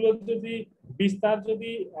সেলগুলো যদি বিস্তার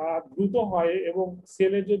যদি দ্রুত হয় এবং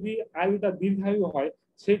সেলের যদি আয়ুটা দীর্ঘায়ু হয়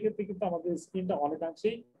সেই ক্ষেত্রে কিন্তু আমাদের স্কিনটা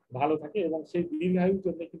অনেকাংশেই ভালো থাকে। এবং সেই দীর্ঘায়ুর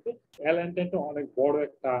জন্য কিন্তু অ্যালেন্টাইনটা অনেক বড়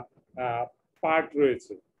একটা পার্ট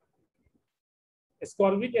রয়েছে।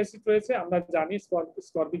 স্করবিক অ্যাসিড রয়েছে, আমরা জানি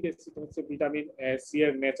স্করবিক অ্যাসিড হচ্ছে ভিটামিন সি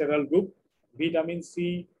এর natural group. Vitamin C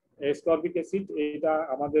স্করবিক acid এটা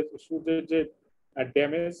আমাদের সূর্যের যে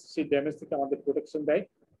ড্যামেজ সেই ড্যামেজ থেকে আমাদের প্রোটেকশন দেয়।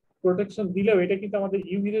 প্রোটেকশন দিলেও এটা কিন্তু আমাদের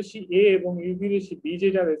ইউভি রশ্মি এ এবং ইউভি রশ্মি বি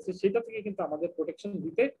যেটা রয়েছে সেটা থেকে কিন্তু আমাদের প্রোটেকশন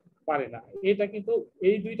দিতে পারে না। এটা কিন্তু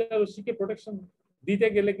এই দুইটা রশ্মিকে প্রোটেকশন দিতে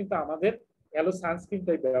গেলে কিন্তু আমাদের অ্যালো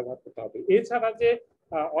সানস্ক্রিনটাই ব্যবহার করতে হবে। এছাড়া যে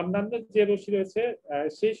অন্যান্য যে রশ্মি রয়েছে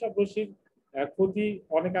সেই সব রশ্মির ক্ষতি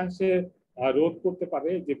অনেকাংশে রোধ করতে পারে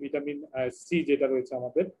যে ভিটামিন সি যেটা রয়েছে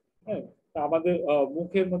আমাদের। হ্যাঁ, আমাদের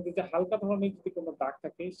মুখের মধ্যে যে হালকা ধরনের যদি কোনো দাগ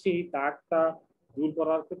থাকে সেই দাগটা দূর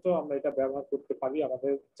করার ক্ষেত্রেও আমরা এটা ব্যবহার করতে পারি।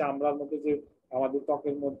 আমাদের চামড়ার মধ্যে যে আমাদের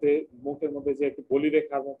ত্বকের মধ্যে মুখের মধ্যে যে একটু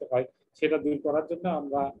বলিরেখার মতো হয় সেটা দূর করার জন্য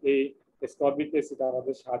আমরা এই স্করবিক অ্যাসিড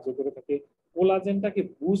আমাদের সাহায্য করে থাকে। কোলাজেনটাকে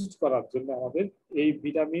বুস্ট করার জন্য আমাদের এই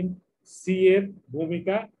ভিটামিন সি এর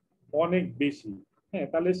ভূমিকা অনেক বেশি। হ্যাঁ,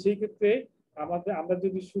 তাহলে সেই ক্ষেত্রে আমরা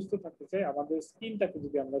যদি সুস্থ থাকতে চাই, আমাদের স্কিনটাকে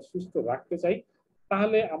যদি আমরা সুস্থ রাখতে চাই,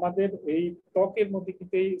 তাহলে আমাদের এই ত্বকের মধ্যে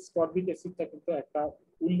কিন্তু এই স্করবিক অ্যাসিডটা কিন্তু একটা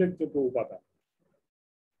উল্লেখযোগ্য উপাদান।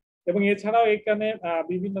 এবং এছাড়াও এখানে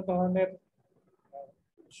বিভিন্ন ধরনের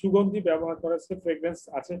সুগন্ধি ব্যবহার করা হয়েছে, ফ্রেগ্রেন্স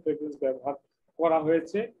আছে, ফ্রেগ্রেন্স ব্যবহার করা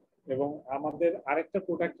হয়েছে। এবং আমাদের আরেকটা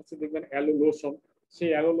প্রোডাক্ট আছে দেখবেন অ্যালো লোশন,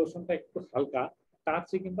 সেই অ্যালো লোশনটা একটু হালকা, তার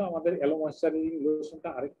চেয়ে কিন্তু আমাদের অ্যালো ময়শ্চারাইজিং লোশনটা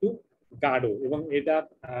আরেকটু গাঢ় এবং এটার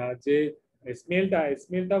যে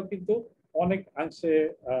স্মেলটাও কিন্তু অনেক অংশে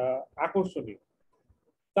আকর্ষণীয়।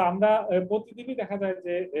 তো আমরা প্রতিদিনই দেখা যায়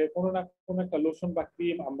যে কোনো না কোনো একটা লোশন বা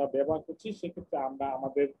ক্রিম আমরা ব্যবহার করছি, সেক্ষেত্রে আমরা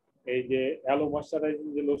আমাদের এই যে অ্যালো ময়শ্চারাইজিং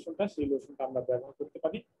যে লোশনটা সেই লোশনটা আমরা ব্যবহার করতে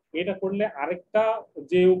পারি। এটা করলে আরেকটা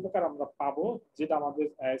যে উপকার আমরা পাবো যেটা আমাদের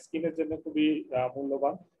স্কিনের জন্য খুবই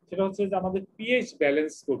মূল্যবান, সেটা হচ্ছে যে আমাদের পিএইচ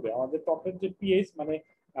ব্যালেন্স করবে। আমাদের ত্বকের যে পিএইচ মানে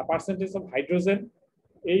পার্সেন্টেজ অফ হাইড্রোজেন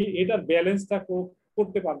এটার ব্যালেন্সটা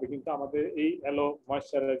করতে পারবে কিন্তু আমাদের এই অ্যালো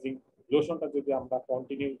ময়েশ্চারাইজিং লোশনটা যদি আমরা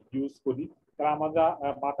কন্টিনিউ ইউজ করি, তাহলে আমরা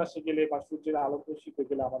বাতাসে গেলে বা সূর্যের আলো রশ্মিতে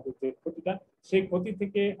গেলে আমাদের যে ক্ষতিটা, সেই ক্ষতি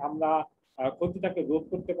থেকে আমরা ক্ষতিটাকে রোধ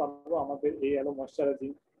করতে পারবো আমাদের এই অ্যালো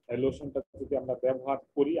ময়েশ্চারাইজিং লোশনটা যদি আমরা ব্যবহার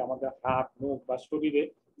করি আমাদের হাত, মুখ বা শরীরে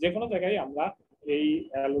যে কোনো জায়গায় আমরা এই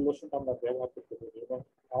অ্যালো লোশনটা আমরা ব্যবহার করতে পারি, এবং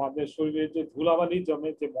আমাদের শরীরে যে ধুলাবালি জমে,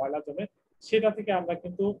 যে ময়লা জমে, সেটা থেকে আমরা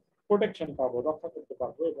কিন্তু প্রোটেকশন পাবো, রক্ষা করতে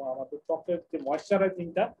পারবো। এবং আমাদের ত্বকের যে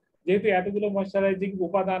ময়েশ্চারাইজিংটা, যেহেতু এতগুলো ময়েশ্চারাইজিং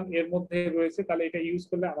উপাদান এর মধ্যে রয়েছে, তাহলে এটা ইউজ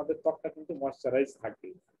করলে আমাদের ত্বকটা কিন্তু ময়েশ্চারাইজ থাকবে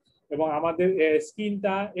এবং আমাদের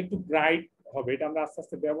স্কিনটা একটু ব্রাইট হবে। এটা আমরা আস্তে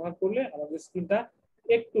আস্তে ব্যবহার করলে আমাদের স্কিনটা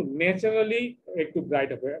একটু ন্যাচারালি একটু ব্রাইট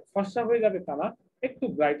হবে, ফর্সা হয়ে যাবে তা না, একটু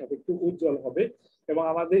ব্রাইট হবে, একটু উজ্জ্বল হবে। এবং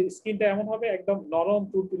আমাদের স্কিনটা এমন হবে একদম নরম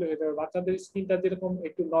তুলতুলে হয়ে যাবে। বাচ্চাদের স্কিনটা যেরকম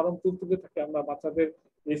একটু নরম তুলতুলে থাকে, আমরা বাচ্চাদের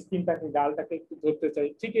স্কিনটাকে, গালটাকে একটু ধরতে চাই,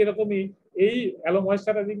 ঠিক এরকমই এই অ্যালো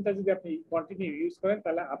ময়েশ্চারাইজিংটা যদি আপনি কন্টিনিউ ইউজ করেন,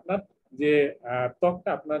 তাহলে আপনার যে ত্বকটা,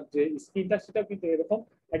 আপনার যে স্কিনটা, সেটা কিন্তু এরকম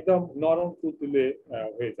একদম নরম তুলতুলে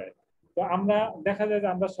হয়ে যায়। তো আমরা দেখা যায় যে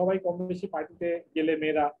আমরা সবাই কম বেশি পার্টিতে গেলে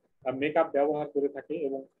মেয়েরা মেকআপ ব্যবহার করে থাকে,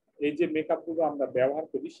 এবং এই যে মেকআপ গুলো আমরা ব্যবহার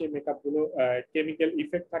করি, সেই মেকআপ গুলো কেমিক্যাল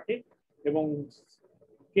ইফেক্ট থাকে এবং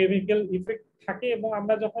এবং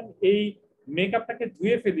আমরা যখন এই মেকআপটাকে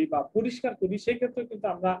ধুয়ে ফেলি বা পরিষ্কার করি, সেই ক্ষেত্রে কিন্তু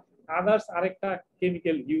আমরা আদার্স আরেকটা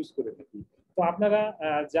কেমিক্যাল ইউজ করে থাকি। তো আপনারা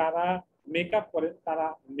যারা মেকআপ করেন, তারা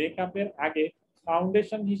মেকআপের আগে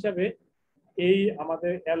ফাউন্ডেশন হিসেবে এই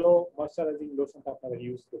আমাদের অ্যালো ময়েশ্চারাইজিং লোশনটা আপনারা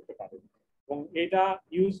ইউজ করতে পারেন, এবং এটা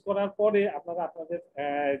ইউজ করার পরে আপনারা আপনাদের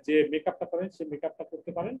যে মেকআপটা করেন সেই মেকআপটা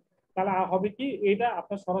করতে পারেন। তাহলে হবে কি, এটা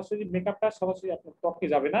আপনার সরাসরি মেকআপটা সরাসরি আপনার ত্বকে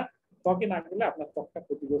যাবে না, ত্বকে না গেলে আপনার ত্বকটা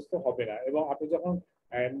ক্ষতিগ্রস্ত হবে না। এবং আপনি যখন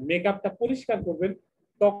মেকআপটা পরিষ্কার করবেন,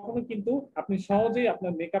 তখন কিন্তু আপনি সহজেই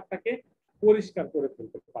আপনার মেকআপটাকে পরিষ্কার করে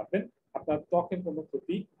ফেলতে পারবেন, আপনার ত্বকের কোনো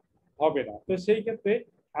ক্ষতি হবে না। তো সেই ক্ষেত্রে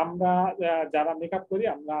আমরা যারা মেকআপ করি,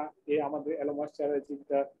 আমরা এই আমাদের অ্যালো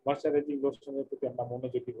ময়েশ্চারাইজিং লোশনের প্রতি আমরা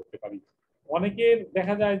মনোযোগী হতে পারি। অনেকের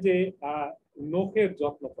দেখা যায় যে নখের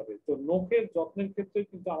যত্ন করে, তো নখের যত্নের ক্ষেত্রে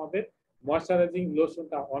কিন্তু আমাদের ময়েশ্চারাইজিং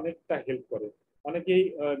লোশনটা অনেকটা হেল্প করে। অনেকেই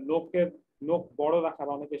নখ বড় রাখার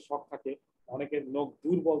অনেকের শখ থাকে, অনেকের নখ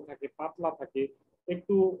দুর্বল থাকে, পাতলা থাকে,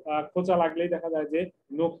 একটু খোঁচা লাগলেই দেখা যায় যে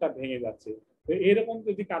নখটা ভেঙে যাচ্ছে। তো এরকম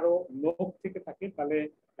যদি কারো নখ থেকে থাকে, তাহলে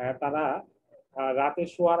তারা রাতে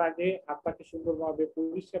শোয়ার আগে হাতটাকে সুন্দরভাবে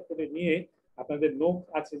পরিষ্কার করে নিয়ে আপনাদের নখ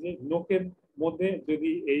আছে, যে নখের মধ্যে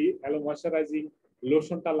যদি এই অ্যালো ময়েশ্চারাইজিং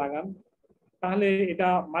লোশনটা লাগান, তাহলে এটা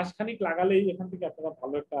মাসখানিক লাগালেই এখান থেকে আপনারা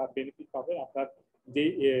ভালো একটা বেনিফিট পাবে। আপনার যে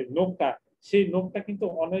নখটা, সেই নখটা কিন্তু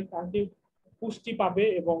অনেকাংশে পুষ্টি পাবে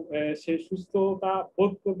এবং সে সুস্থতা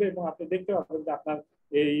বোধ করবে, এবং আপনি দেখতে পাবেন যে আপনার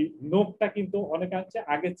এই নখটা কিন্তু অনেকাংশে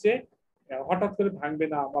আগের চেয়ে হঠাৎ করে ভাঙবে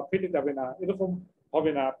না বা ফেটে যাবে না, এরকম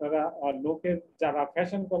হবে না। আপনারা নখের যারা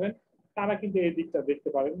ফ্যাশন করেন, তারা কিন্তু এই দিকটা দেখতে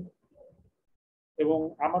পারেন। এবং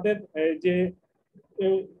আমাদের যে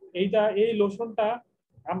এই লোশনটা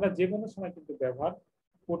আমরা যে কোনো সময় কিন্তু ব্যবহার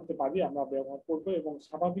করতে পারি, আমরা ব্যবহার করব। এবং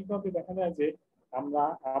স্বাভাবিকভাবে দেখা যায় যে আমরা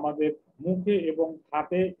আমাদের মুখে এবং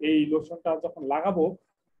হাতে এই লোশনটা যখন লাগাবো,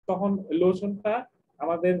 তখন লোশনটা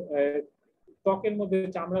আমাদের ত্বকের মধ্যে,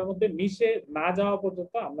 চামড়ার মধ্যে মিশে না যাওয়া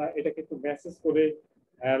পর্যন্ত আমরা এটাকে একটু ম্যাসেজ করে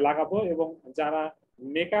লাগাবো। এবং যারা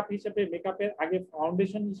মেকআপ হিসেবে, মেকআপের আগে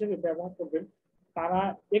ফাউন্ডেশন হিসেবে ব্যবহার করবেন, তারা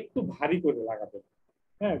একটু ভারী করে লাগাবেন।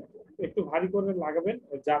 হ্যাঁ, একটু ভারী করে লাগাবেন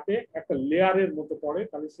যাতে একটা লেয়ারের মতো পড়ে,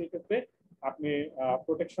 তাহলে সেই ক্ষেত্রে আপনি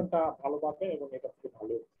প্রোটেকশনটা ভালো পাবেন এবং এটা থেকে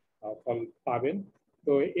ভালো ফল পাবেন।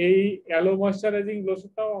 তো এই অ্যালো ময়েশ্চারাইজিং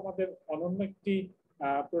লোশনটাও আমাদের অনন্য একটি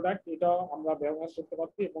প্রোডাক্ট, এটাও আমরা ব্যবহার করতে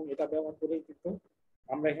পারছি, এবং এটা ব্যবহার করে কিন্তু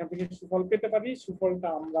আমরা এখান থেকে সুফল পেতে পারি। সুফলটা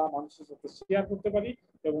আমরা মানুষের সাথে শেয়ার করতে পারি,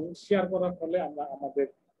 এবং শেয়ার করার ফলে আমরা আমাদের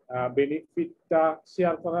বেনিফিটটা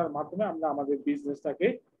শেয়ার করার মাধ্যমে আমরা আমাদের বিজনেসটাকে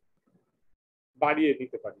বাড়িয়ে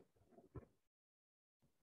দিতে পারি।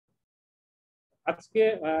 আজকে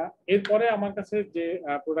এরপরে আমার কাছে যে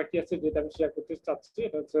প্রোডাক্টটি আছে, যেটা আমি শেয়ার করতে চাচ্ছি,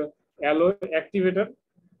 এটা হচ্ছে অ্যালো অ্যাক্টিভেটর।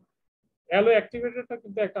 অ্যালো অ্যাক্টিভেটরটা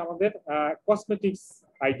কিন্তু একটা আমাদের কসমেটিক্স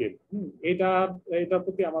আইটেম। এটার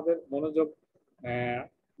প্রতি আমাদের মনোযোগ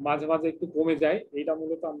মাঝে মাঝে একটু কমে যায়। এটা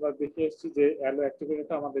মূলত আমরা দেখে এসেছি যে অ্যালো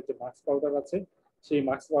অ্যাক্টিভেটরটা আমাদের যে মাস্ক পাউডার আছে, সেই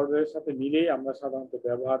মাস্ক পাউডারের সাথে মিলেই আমরা সাধারণত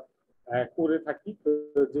ব্যবহার করে থাকি। তো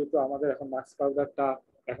যেহেতু আমাদের এখন মাস্ক পাউডারটা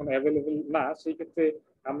এখন অ্যাভেলেবেল না, সেই ক্ষেত্রে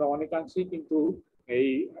আমরা অনেকাংশেই কিন্তু এই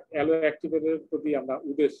অ্যালো অ্যাক্টিভেটরের প্রতি আমরা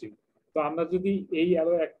উদাসীন। তো আমরা যদি এই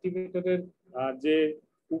অ্যালো অ্যাক্টিভেটরের যে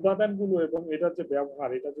উপাদানগুলো এবং এটার যে ব্যবহার,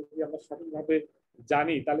 এটা যদি আমরা সঠিকভাবে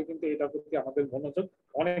জানি, তাহলে কিন্তু এটার প্রতি আমাদের মনোযোগ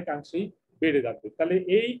অনেকাংশেই বেড়ে যাবে। তাহলে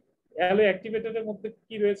এই অ্যালো অ্যাক্টিভেটরের মধ্যে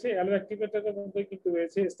কি রয়েছে? অ্যালো অ্যাক্টিভেটরের মধ্যে কিন্তু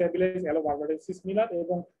রয়েছে স্টেবিলাইজ অ্যালো বারবাডেন্সিস মিলার,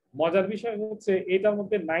 এবং মজার বিষয় হচ্ছে এটার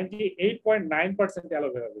মধ্যে 98.9%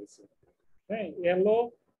 অ্যালোভেরা রয়েছে। হ্যাঁ, অ্যালো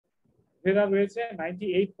ভেরা রয়েছে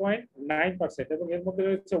 98.9%, এবং এর মধ্যে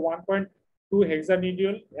রয়েছে 1.2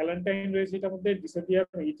 হেক্সানিডিয়ল অ্যালান্টাইন রয়েছে, এটার মধ্যে ডিসোডিয়াম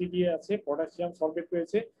ইটিডি আছে, পটাশিয়াম সলভেট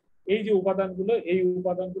রয়েছে। এই যে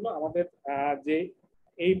উপাদানগুলো আমাদের যে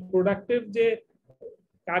এই প্রোডাক্টের যে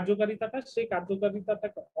কার্যকারিতাটা, সেই কার্যকারিতাটা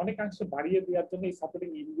অনেকাংশে বাড়িয়ে দেওয়ার জন্য এই সাপোর্টিং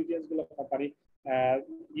ইনগ্রিডিয়েন্টস গুলো কোম্পানি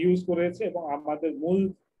ইউজ করেছে। এবং আমাদের মূল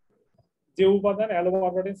যে উপাদান অ্যালো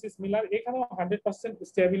বারবাডেন্সিস মিলার, এখানেও 100%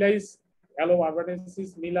 স্টেবিলাইজ অ্যালো বারবাডেন্সিস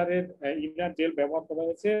মিলারের ইনার জেল ব্যবহার করা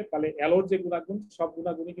হয়েছে। তাহলে অ্যালোর যে গুণাগুণ, সব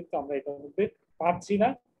গুণাগুণই কিন্তু আমরা এটার মধ্যে পাচ্ছি না।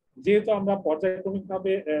 যেহেতু আমরা পর্যায়ক্রমিক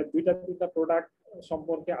ভাবে দুইটা প্রোডাক্ট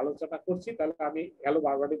সম্পর্কে আলোচনা করছি, তাহলে আমি অ্যালো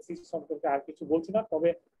বারবাডেন্সিস সম্পর্কে আর কিছু বলছি না। তবে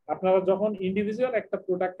আপনারা যখন ইন্ডিভিজুয়াল একটা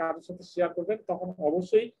প্রোডাক্ট কারোর সাথে শেয়ার করবেন, তখন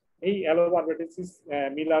অবশ্যই এই অ্যালো বারবাডেন্সিস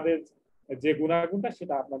মিলারের যে গুণাগুণটা,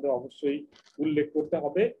 সেটা আপনাদের অবশ্যই উল্লেখ করতে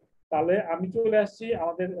হবে। তাহলে আমি চলে আসছি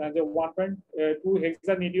আমাদের যে 1.2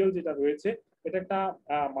 হেক্সানিডিয়ল যেটা রয়েছে, এটা একটা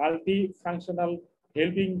মাল্টি ফাংশনাল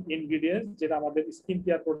হেল্পিং ইনগ্রিডিয়েন্ট, যেটা আমাদের স্কিন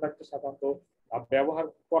কেয়ার প্রোডাক্টে সাধারণত ব্যবহার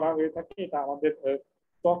করা হয়ে থাকে। এটা আমাদের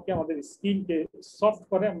ত্বককে, আমাদের স্কিনকে সফট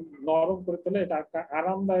করে, নরম করে তোলে। এটা একটা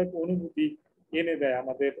আরামদায়ক অনুভূতি এনে দেয়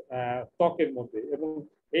আমাদের ত্বকের মধ্যে। এবং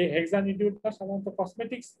এই হেক্সানিডিয়লটা সাধারণত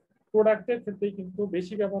কসমেটিক্স প্রোডাক্টের ক্ষেত্রে কিন্তু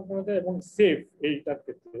বেশি ব্যবহার করা যায় এবং সেফ এইটার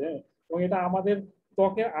ক্ষেত্রে। এবং এটা আমাদের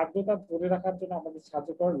ত্বকের আর্দ্রতা ধরে রাখার জন্য আমাদের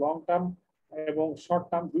সাহায্য করে। লং টার্ম এবং শর্ট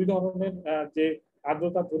টার্ম দুই ধরনের যে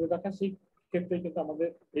আর্দ্রতা ধরে রাখা, সেই ক্ষেত্রে কিন্তু আমাদের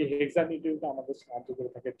এই হেক্সানিডিয়লটা আমাদের সাহায্য করে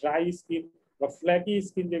থাকে। ড্রাই স্কিন বা ফ্ল্যাকি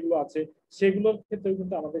স্কিন যেগুলো আছে, সেগুলোর ক্ষেত্রেও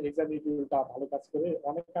কিন্তু আমাদের হেক্সানিডিয়লটা ভালো কাজ করে।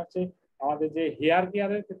 অনেক কাছে আমাদের যে হেয়ার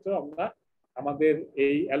কেয়ারের ক্ষেত্রে আমরা আমাদের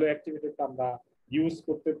এই অ্যালো অ্যাক্টিভেটরটা আমরা ইউজ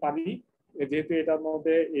করতে পারি, যেহেতু এটার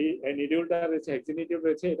মধ্যে এই নিডিউলটা রয়েছে, হেক্সানিডিয়ল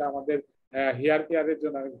রয়েছে। এটা আমাদের হেয়ার কেয়ারের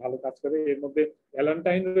জন্য অনেক ভালো কাজ করে। এর মধ্যে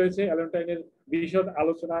অ্যালান্টাইন রয়েছে। অ্যালান্টাইনের বিশদ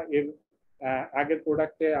আলোচনা এর আগের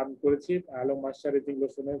প্রোডাক্টে আমি করেছি, অ্যালো ময়েশ্চারাইজিং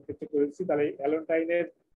লোশনের ক্ষেত্রে করেছি। তাহলে অ্যালান্টাইনের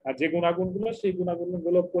যে গুণাগুণগুলো, সেই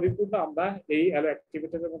গুণাগুণগুলো পরিপূর্ণ আমরা এই অ্যালো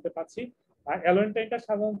অ্যাক্টিভেটরের মধ্যে পাচ্ছি। আর অ্যালান্টাইনটা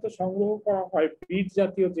সাধারণত সংগ্রহ করা হয় বিট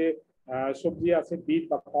জাতীয় যে সবজি আছে, বিট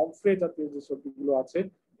বা কমফ্রে জাতীয় যে সবজিগুলো আছে,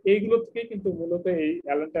 এইগুলো থেকে কিন্তু মূলত এই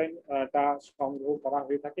অ্যালান্টাইনটা সংগ্রহ করা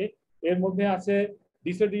হয়ে থাকে। এর মধ্যে আছে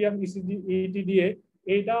ডিসোডিয়াম ইটিডিএ।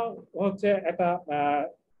 এইটা হচ্ছে একটা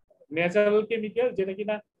ন্যাচারাল কেমিক্যাল, যেটা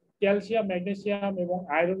কিনা ক্যালসিয়াম, ম্যাগনেসিয়াম এবং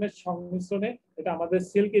আয়রনের সংমিশ্রণে এটা আমাদের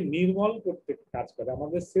সেলকে নির্মল করতে কাজ করে,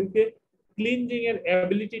 আমাদের সেলকে ক্লিনজিং এর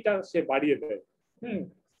অ্যাবিলিটিটা সে বাড়িয়ে দেয়।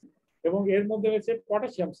 এবং এর মধ্যে রয়েছে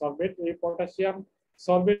পটাশিয়াম সলভেট। এই পটাশিয়াম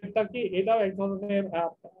সলভেটটা কি, এটাও এক ধরনের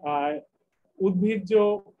উদ্ভিজ্জ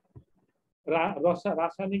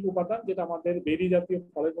রাসায়নিক উপাদান, যেটা আমাদের বেরি জাতীয়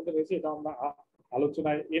ফলের মধ্যে রয়েছে। এটা আমরা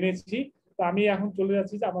আলোচনায় এনেছি। তো আমি এখন চলে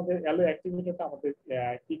যাচ্ছি যে আমাদের অ্যালো অ্যাক্টিভেটরটা আমাদের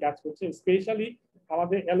কি কাজ করছে। স্পেশালি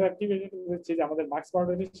আমাদের অ্যালো অ্যাক্টিভেটর হচ্ছে যে আমাদের মাস্ক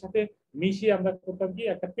পাউডারের সাথে মিশিয়ে আমরা করতাম কি,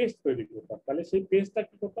 একটা পেস্ট তৈরি করতাম। তাহলে সেই পেস্টটা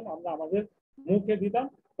কি করতাম, আমরা আমাদের মুখে দিতাম,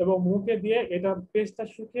 এবং মুখে দিয়ে এটা পেস্টটা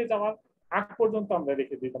শুকিয়ে যাওয়ার আগ পর্যন্ত আমরা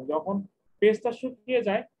রেখে দিতাম। যখন পেস্টটা শুকিয়ে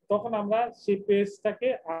যায়, তখন আমরা সেই পেস্টটাকে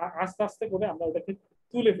আস্তে আস্তে করে আমরা ওটাকে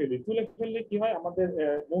তুলে ফেললে কি হয়, আমাদের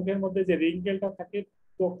মুখের মধ্যে যে রিঙ্কেলটা থাকে,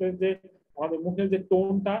 ত্বকের যে আমাদের মুখের যে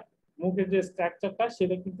টোনটা, মুখের যে স্ট্রাকচারটা,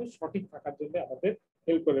 সেটা কিন্তু সঠিক থাকার জন্য আমাদের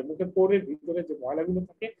হেল্প করে। মুখের পোরের ভিতরে যে ময়লাগুলো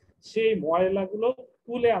থাকে, সেই ময়লাগুলো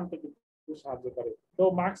তুলে আনতে কিন্তু সাহায্য করে। তো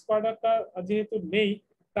মাস্ক পাউডারটা যেহেতু নেই,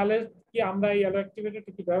 তাহলে কি আমরা এই অ্যালো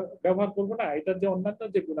অ্যাক্টিভেটরটা কি ব্যবহার করবো না? এটার যে অন্যান্য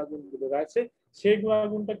যে গুণাগুণগুলো রয়েছে, সেই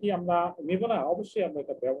গুণাগুণটা কি আমরা নেব না? অবশ্যই আমরা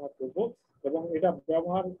এটা ব্যবহার করব। এবং এটা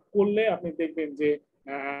ব্যবহার করলে আপনি দেখবেন যে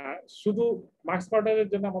শুধু মাস্ক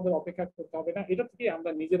পাউডারের জন্য আমাদের অপেক্ষা করতে হবে না, এটা থেকে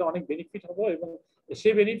আমরা নিজেরা অনেক বেনিফিট হবো, এবং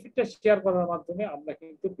সেই বেনিফিটটা শেয়ার করার মাধ্যমে আমরা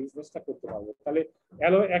কিন্তু বিজনেসটা করতে পারবো। তাহলে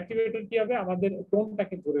অ্যালো অ্যাক্টিভেটর কি হবে, আমাদের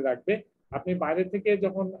টোনটাকে ধরে রাখবে। আপনি বাইরে থেকে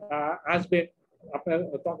যখন আসবেন, আপনার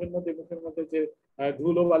ত্বকের মধ্যে, মুখের মধ্যে যে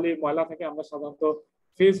ধুলো বালি ময়লা থাকে, আমরা সাধারণত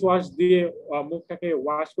ফেস ওয়াশ দিয়ে মুখটাকে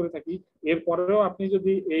ওয়াশ করে থাকি। এরপরেও আপনি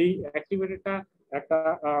যদি এই অ্যাক্টিভেটরটা একটা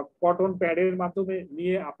কটন প্যাডের মাধ্যমে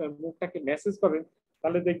নিয়ে আপনার মুখটাকে ম্যাসেজ করেন,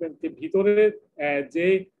 তাহলে দেখবেন যে ভিতরে যে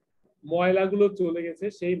ময়লাগুলো চলে গেছে,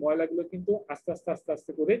 সেই ময়লাগুলো কিন্তু আস্তে আস্তে আস্তে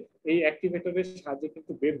আস্তে করে এই অ্যাক্টিভেটরের সাহায্যে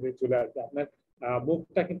কিন্তু বের হয়ে চলে আসবে। আপনার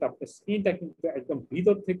মুখটা কিন্তু, আপনার স্কিনটা কিন্তু একদম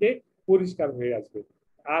ভিতর থেকে পরিষ্কার হয়ে আসবে।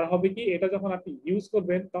 আর হবে কি, এটা যখন আপনি ইউজ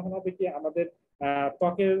করবেন, তখন হবে কি, আমাদের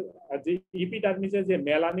ত্বকের যে ইপিডার্মিসের যে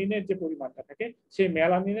মেলানিনের যে পরিমাণটা থাকে, সেই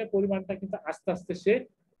মেলানিনের পরিমাণটা কিন্তু আস্তে আস্তে সে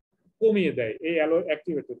কমিয়ে দেয় এই অ্যালো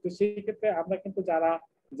অ্যাক্টিভেটর। তো সেই ক্ষেত্রে আমরা কিন্তু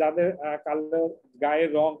যাদের কালো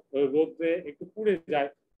গায়ের রং রোদে একটু পুড়ে যায়,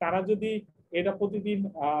 তারা যদি এটা প্রতিদিন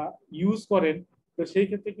ইউজ করেন, তো সেই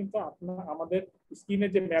ক্ষেত্রে কিন্তু আমাদের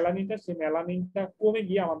স্কিনের যে মেলানিনটা, সেই মেলানিনটা কমে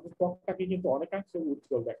গিয়ে আমাদের ত্বকটাকে কিন্তু অনেকাংশে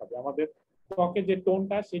উজ্জ্বল দেখাবে। আমাদের ত্বকের যে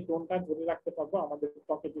টোনটা, সেই টোনটা ধরে রাখতে পারবো। আমাদের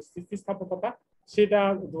ত্বকের যে স্থিতিস্থাপকতা, সেটা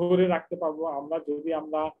ধরে রাখতে পারবো আমরা। যদি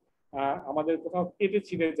আমরা আমাদের কোথাও কেটে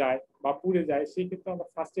ছিঁড়ে যায় বা পুড়ে যায়, সেই ক্ষেত্রে আমরা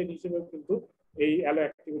ফার্স্ট এড হিসেবে কিন্তু এই অ্যালো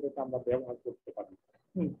অ্যাক্টিভেটরটা আমরা ব্যবহার করতে পারি।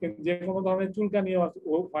 যে কোনো ধরনের চুলকানি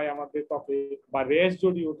হয় আমাদের ত্বকে বা র্যাশ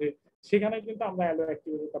যদি ওঠে, সেখানে কিন্তু আমরা অ্যালো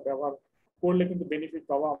অ্যাক্টিভেটরটা ব্যবহার করলে কিন্তু বেনিফিট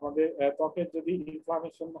পাবো। আমাদের ত্বকের যদি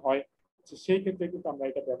ইনফ্লামেশন হয়, সেই ক্ষেত্রে কিন্তু আমরা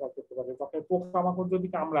এটা ব্যবহার করতে পারি। ত্বকের পোকামাকড় যদি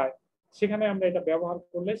কামড়ায়, সেখানে আমরা এটা ব্যবহার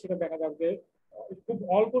করলে সেটা দেখা যাবে খুব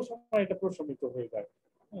অল্প সময় এটা প্রশমিত হয়ে যায়।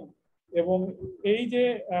 এবং এই যে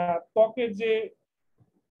ত্বকের যে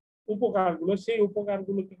উপকারগুলো, সেই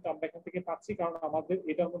উপকারগুলো কিন্তু আমরা এখান থেকে পাচ্ছি, কারণ আমাদের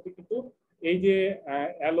এটার মধ্যে কিন্তু এই যে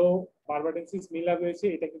অ্যালো বারবাডেন্সিস মিলা রয়েছে,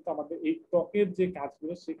 এটা কিন্তু আমাদের এই ত্বকের যে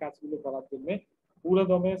কাজগুলো, সেই কাজগুলো করার জন্য পুরো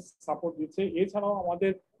দমে সাপোর্ট দিচ্ছে। এছাড়াও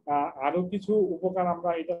আমাদের আরো কিছু উপকার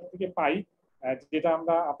আমরা এটা থেকে পাই, যেটা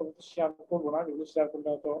আমরা আপাতত শেয়ার করবো না। যেগুলো শেয়ার করলে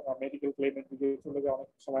হয়তো মেডিকেল ক্লেমের দিকে চলে যায় অনেক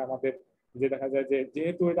সময়। আমাদের যে দেখা যায় যে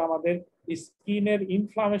যেহেতু এটা আমাদের স্কিনের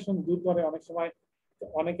ইনফ্লামেশন দূর করে, অনেক সময়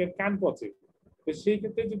অনেকের কান পচে, তো সেই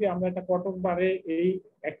ক্ষেত্রে যদি আমরা একটা কটন বারে এই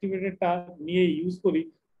অ্যাক্টিভেটরটা নিয়ে ইউজ করি,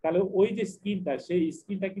 তাহলে ওই যে স্কিনটা, সেই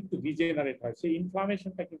স্কিনটা কিন্তু রিজেনারেট হয়, সেই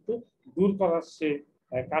ইনফ্লামেশনটা কিন্তু দূর করার সে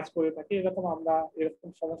কাজ করে থাকে। এরকম আমরা এরকম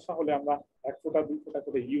সমস্যা হলে আমরা 1 ফোঁটা 2 ফোঁটা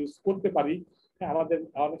করে ইউজ করতে পারি। আমাদের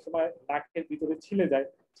অনেক সময় নাকের ভিতরে ছিলে যায়,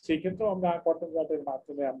 সেই ক্ষেত্রেও আমরা কটন বাটের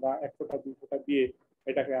মাধ্যমে আমরা 1 ফোঁটা 2 ফোঁটা দিয়ে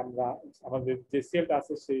এটাকে আমরা আমাদের যে সেলটা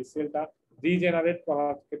আছে, সেই সেলটা রিজেনারেট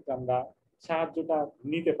করার ক্ষেত্রে আমরা সাহায্যটা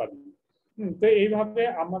নিতে পারি। তো এইভাবে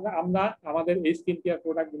আমরা আমাদের এই স্কিন কেয়ার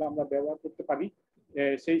প্রোডাক্ট গুলো আমরা ব্যবহার করতে পারি।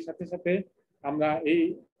 সেই সাথে সাথে আমরা এই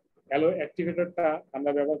অ্যালো অ্যাক্টিভেটরটা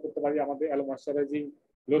আমরা ব্যবহার করতে পারি। আমাদের অ্যালো ময়শ্চারাইজিং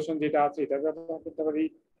লোশন যেটা আছে, এটা ব্যবহার করতে পারি।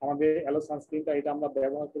 আমাদের অ্যালো সানস্ক্রিনটা, এটা আমরা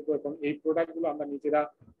ব্যবহার করবো। এবং এই প্রোডাক্ট গুলো আমরা নিজেরা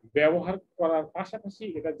ব্যবহার করার পাশাপাশি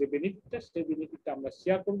এটা যে বেনিফিটটা, সেই বেনিফিটটা আমরা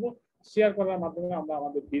শেয়ার করব। শেয়ার করার মাধ্যমে আমরা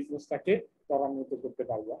আমাদের বিজনেসটাকে ত্বরান্বিত করতে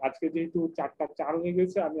পারবো। আজকে যেহেতু 4টা 4 হয়ে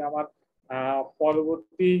গেছে, আমি আমার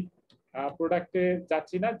পরবর্তী প্রোডাক্টে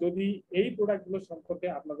যাচ্ছি না। যদি এই প্রোডাক্টগুলো সম্পর্কে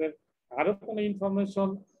আপনাদের আরো কোনো ইনফরমেশন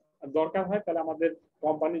দরকার হয়, তাহলে আমাদের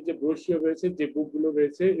কোম্পানির যে ব্রোশিওর রয়েছে, যে বুকগুলো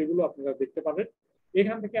রয়েছে, এগুলো আপনারা দেখতে পাবেন।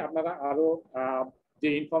 এখান থেকে আপনারা আরো যে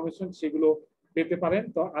ইনফরমেশন, সেগুলো পেতে পারেন।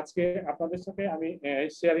 তো আজকে আপনাদের সাথে আমি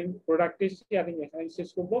শেয়ারিং প্রোডাক্টের শেয়ারিং এখানে শেষ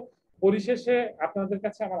করব। পরিশেষে আপনাদের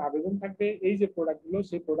কাছে আমার আবেদন থাকবে, এই যে প্রোডাক্টগুলো,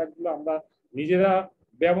 সেই প্রোডাক্টগুলো আমরা নিজেরা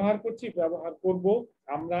ব্যবহার করছি, ব্যবহার করব।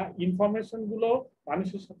 আমরা ইনফরমেশন গুলো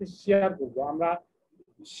মানুষের সাথে শেয়ার করব। আমরা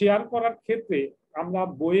শেয়ার করার ক্ষেত্রে আমরা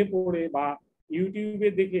বইয়ে পড়ে বা ইউটিউবে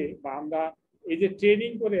দেখে বা আমরা এই যে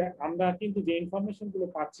ট্রেনিং করে আমরা কিন্তু যে ইনফরমেশন গুলো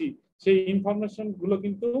পাচ্ছি, সেই ইনফরমেশন গুলো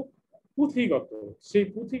কিন্তু পুঁথিগত। সেই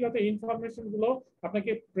পুঁথিগত ইনফরমেশন গুলো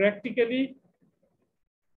আপনাকে প্র্যাকটিক্যালি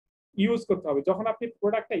ইউজ করতে হবে। যখন আপনি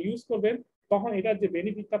প্রোডাক্টটা ইউজ করবেন, তখন এটার যে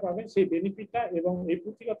বেনিফিটটা পাবেন, সেই বেনিফিটটা এবং এই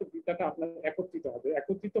পুঁথিগত বিদ্যাটা আপনার একত্রিত হবে।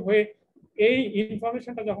 একত্রিত হয়ে এই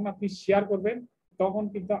ইনফরমেশনটা যখন আপনি শেয়ার করবেন, তখন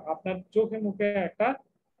কিন্তু আপনার চোখে মুখে একটা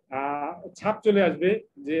ছাপ চলে আসবে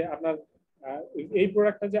যে আপনার এই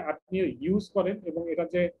প্রোডাক্টটা যে আপনি ইউজ করেন এবং এটা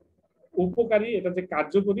যে উপকারী, এটা যে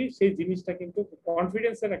কার্যকরী, সেই জিনিসটা কিন্তু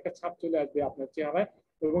কনফিডেন্সের একটা ছাপ চলে আসবে আপনার চেহারায়।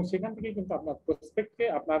 এবং সেখান থেকে কিন্তু আপনার প্রসপেক্টকে,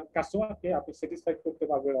 আপনার কাস্টমারকে আপনি স্যাটিসফাই করতে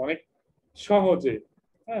পারবেন অনেক সহজে।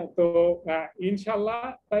 হ্যাঁ, তো ইনশাল্লাহ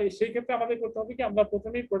তাই সেই ক্ষেত্রে আমাদের করতে হবে কি, আমরা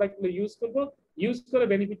প্রথমেই প্রোডাক্টগুলো ইউজ করব, ইউজ করে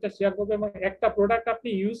বেনিফিটটা শেয়ার করবো। এবং একটা প্রোডাক্ট আপনি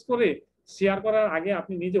ইউজ করে শেয়ার করার আগে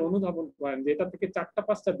আপনি নিজে অনুধাবন করেন যে এটা থেকে 4টা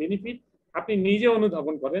 5টা বেনিফিট আপনি নিজে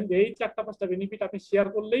অনুধাবন করেন, যে এই 4টা 5টা বেনিফিট আপনি শেয়ার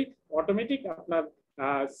করলেই অটোমেটিক আপনার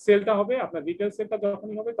সেলটা হবে। আপনার রিটেল সেলটা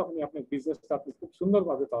যখনই হবে, তখনই আপনার বিজনেসটা আপনি খুব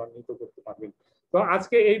সুন্দরভাবে ত্বরান্বিত করতে পারবেন। তো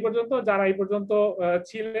আজকে এই পর্যন্ত। যারা এই পর্যন্ত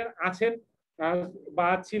ছিলেন, আছেন বা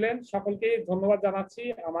ছিলেন, সকলকে ধন্যবাদ জানাচ্ছি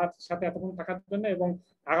আমার সাথে এতক্ষণ থাকার জন্য। এবং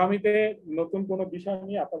আগামীতে নতুন কোনো বিষয়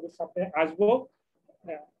নিয়ে আপনাদের সাথে আসবো।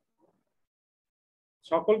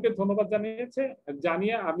 সকলকে ধন্যবাদ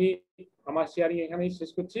জানিয়ে আমি আমার শেয়ারিং এখানেই শেষ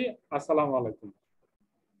করছি। আসসালামু আলাইকুম।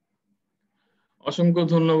 অসংখ্য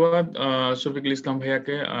ধন্যবাদ শফিকুল ইসলাম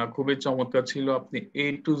ভাইয়াকে। খুবই চমৎকার ছিল, আপনি A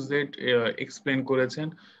to Z এক্সপ্লেন করেছেন।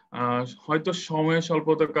 হয়তো সময়ের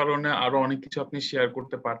স্বল্পতার কারণে আরো অনেক কিছু আপনি শেয়ার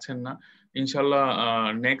করতে পারছেন না। ইনশাল্লাহ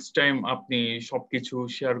নেক্সট টাইম আপনি সবকিছু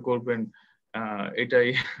শেয়ার করবেন, এটাই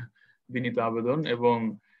বিনীত আবেদন এবং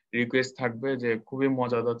রিকোয়েস্ট থাকবে। যে খুবই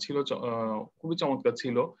মজাদার ছিল, খুবই চমৎকার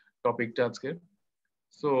ছিল টপিকটা আজকে।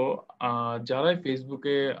 সো যারা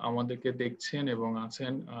ফেসবুকে আমাদেরকে দেখছেন এবং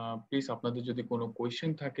আছেন, প্লিজ আপনাদের যদি কোনো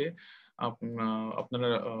কোয়েশ্চেন থাকে আপনারা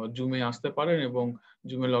জুমে আসতে পারেন এবং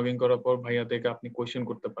জুমে লগ ইন করার পর ভাইয়াদেরকে আপনি কোয়েশ্চেন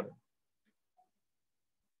করতে পারেন।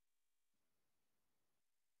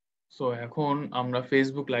 সো এখন আমরা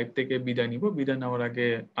ফেসবুক লাইভ থেকে বিদায় নিব। বিদায় নেওয়ার আগে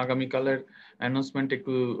আগামীকালের অ্যানাউন্সমেন্ট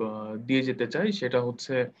একটু দিয়ে যেতে চাই। সেটা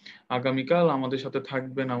হচ্ছে আগামীকাল আমাদের সাথে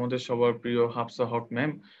থাকবেন আমাদের সবার প্রিয় হাফসা হক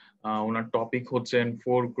ম্যাম। ওনার টপিক হচ্ছেন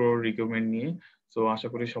 4 crore রিকমেন্ড নিয়ে। সো আশা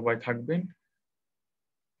করি সবাই থাকবেন।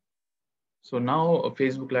 সো নাও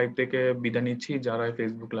ফেসবুক লাইভ থেকে বিদায় নিচ্ছি। যারা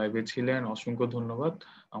ফেসবুক লাইভে ছিলেন অসংখ্য ধন্যবাদ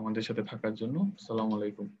আমাদের সাথে থাকার জন্য। আসসালামু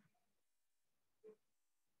আলাইকুম।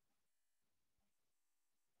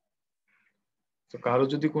 তো কারো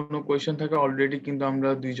যদি কোনো কোয়েশ্চেন থাকে, অলরেডি কিন্তু আমরা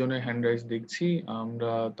দুইজনের হ্যান্ড রাইজ দেখছি,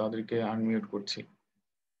 আমরা তাদেরকে আনমিউট করছি।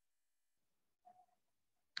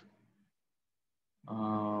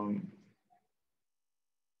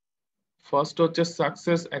 ফার্স্ট হচ্ছে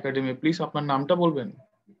সাকসেস একাডেমি, প্লিজ আপনার নামটা বলবেন।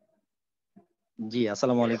 জি,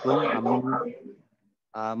 আসসালামু আলাইকুম। আমি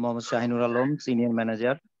Mohammad Shahinur Alam, senior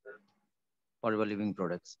manager forever living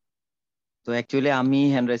products. তো অ্যাকচুয়ালি আমি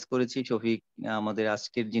হ্যান্ড রাইজ করেছি শফিক, আমাদের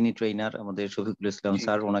আজকের যিনি ট্রেনার আমাদের শফিকুল ইসলাম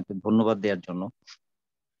স্যার, ওনাকে ধন্যবাদ দেওয়ার জন্য।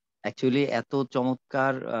 অ্যাকচুয়ালি এত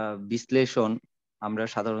চমৎকার বিশ্লেষণ আমরা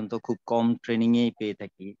সাধারণত খুব কম ট্রেনিং এই পেয়ে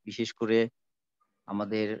থাকি, বিশেষ করে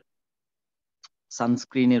আমাদের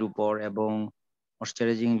সানস্ক্রিনের উপর এবং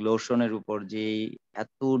ময়শ্চারাইজিং লোশনের উপর যে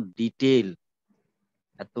এত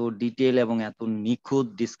ডিটেল এবং এত নিখুঁত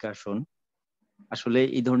ডিসকাশন। আসলে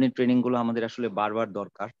এই ধরনের ট্রেনিং গুলো আমাদের আসলে বারবার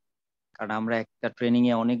দরকার, কারণ আমরা একটা ট্রেনিং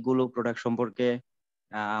এ অনেকগুলো প্রোডাক্ট সম্পর্কে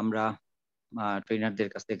আমরা ট্রেনারদের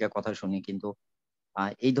কাছ থেকে কথা শুনি, কিন্তু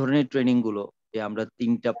এই ধরনের ট্রেনিং গুলো যে আমরা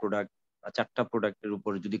 3টা প্রোডাক্ট বা 4টা প্রোডাক্টের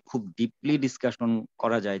উপর যদি খুব ডিপলি ডিসকাশন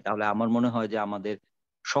করা যায়, তাহলে আমার মনে হয় যে আমাদের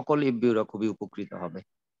সকল এফবিওরা খুবই উপকৃত হবে।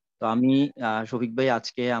 তো আমি শফিক ভাই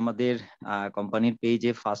আজকে আমাদের কোম্পানির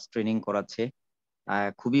পেজে ফার্স্ট ট্রেনিং করাচ্ছে,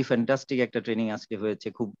 খুবই ফ্যান্টাস্টিক একটা ট্রেনিং আজকে হয়েছে,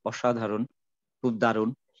 খুব অসাধারণ, খুব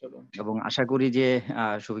দারুণ। এবং আশা করি যে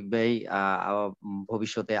শফিক ভাই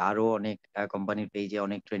ভবিষ্যতে আরো অনেক কোম্পানির পেজে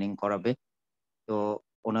অনেক ট্রেনিং করাবে। তো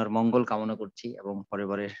ওনার মঙ্গল কামনা করছি এবং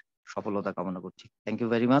পরিবারের সফলতা কামনা করছি। Thank you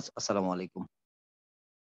very much. আসসালামু আলাইকুম।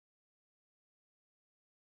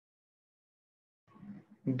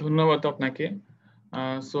 ধন্যবাদ আপনাকে।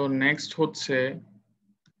 সো নেক্সট হচ্ছে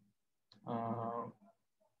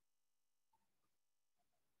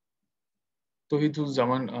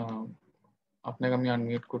তহিদুজ্জামান, আপনাকে আমি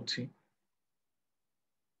আনমিউট করছি।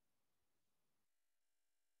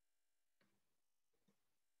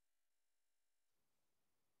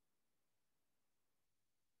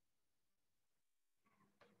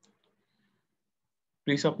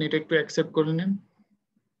 প্লিজ আপনি এটা একটু অ্যাকসেপ্ট করে নেন।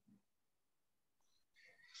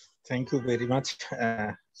 থ্যাংক ইউ ভেরি মাচ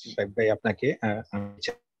ভাই আপনাকে।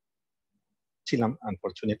 ছিলাম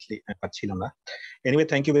আনফরচুনেটলি পাচ্ছিলাম না। Anyway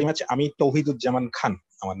thank you very much. আমি তৌহিদুজ্জামান খান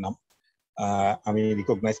আমার নাম। আমি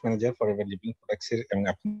recognise manager forever living products এর, এবং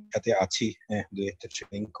আপনার সাথে আছি দুই একটা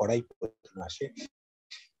ট্রেনিং করাই প্রথম আসে।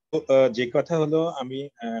 তো যে কথা হলো, আমি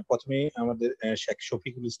প্রথমে আমাদের Sheikh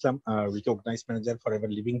Shafiqul Islam, recognise manager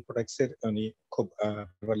forever living products এর, উনি খুব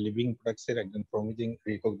ফরএভার লিভিং প্রোডাক্টস এর একজন প্রমিজিং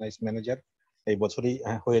রিকগনাইজ ম্যানেজার। এই বছরই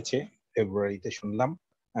হয়েছে, ফেব্রুয়ারিতে শুনলাম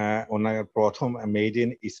ওনার প্রথম মেইডেন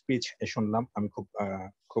স্পিচ শুনলাম। আমি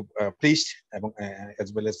খুব প্লিজড এবং as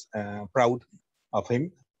well as proud of him.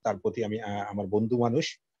 তার প্রতি আমি আমার বন্ধু মানুষ,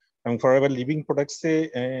 এবং ফরএভার লিভিং প্রোডাক্টস এ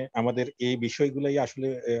আমাদের এই বিষয়গুলোই আসলে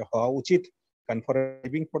হওয়া উচিত। কারণ ফরএভার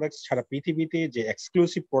লিভিং প্রোডাক্টস সারা পৃথিবীতে যে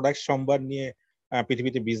এক্সক্লুসিভ প্রোডাক্ট সম্ভার নিয়ে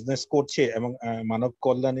পৃথিবীতে বিজনেস করছে এবং মানব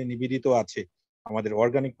কল্যাণে নিবেদিত আছে আমাদের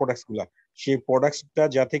অর্গানিক প্রোডাক্টস গুলা, সেই প্রোডাক্টসটা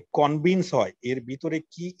যাতে কনভিন্স হয় এর ভিতরে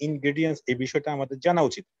কি ইনগ্রেডিয়েন্টস, এই বিষয়টা আমাদের জানা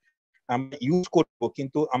উচিত। আমরা ইউজ করবো,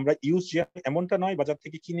 কিন্তু আমরা ইউজ এমনটা নয় বাজার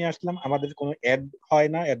থেকে কিনে আসলাম, আমাদের কোনো অ্যাড হয়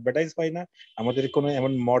না, অ্যাডভার্টাইজ হয় না, আমাদের কোনো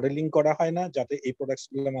এমন মডেলিং করা হয় না যাতে এই প্রোডাক্টস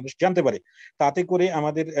গুলো মানুষ জানতে পারে। তাতে করে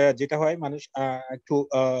আমাদের যেটা হয়, মানুষ একটু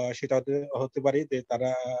সেটা হতে পারে যে তারা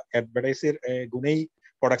অ্যাডভার্টাইজের গুণেই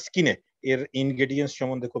প্রোডাক্টস কিনে, এর ইনগ্রেডিয়েন্টস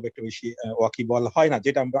সম্বন্ধে খুব একটা বেশি ওয়াকিবল হয় না,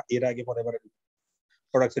 যেটা আমরা এর আগে ফরএভার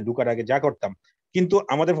প্রোডাক্টসে ঢুকার আগে যা করতাম। কিন্তু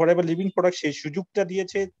আমাদের ফরএভার লিভিং প্রোডাক্ট সেই সুযোগটা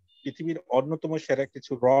দিয়েছে, পৃথিবীর অন্যতম সেরা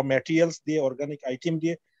কিছু র ম্যাটেরিয়ালস দিয়ে, অর্গানিক আইটেম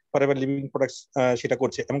দিয়ে ফরএভার লিভিং প্রোডাক্টস সেটা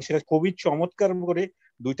করছে, এবং সেটা খুবই চমৎকার করে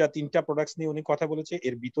 2-3টা প্রোডাক্টস নিয়ে উনি কথা বলেছে,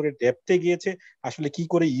 এর ভিতরে ডেপথে গিয়েছে, আসলে কি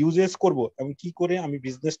করে ইউজেস করব এবং কি করে আমি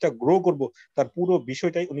বিজনেসটা গ্রো করব, তার পুরো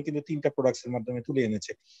বিষয়টাই উনি কিন্তু 3টা প্রোডাক্টস এর মাধ্যমে তুলে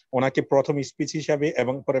এনেছে। ওনাকে প্রথম স্পিচ হিসাবে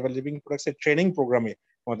এবং ফরএভার লিভিং প্রোডাক্টস এর ট্রেনিং প্রোগ্রামে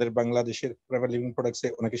আমাদের বাংলাদেশের ফরএভার লিভিং প্রোডাক্টস এ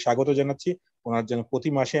ওনাকে স্বাগত জানাচ্ছি। ওনার জন্য প্রতি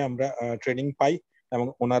মাসে আমরা ট্রেনিং পাই এবং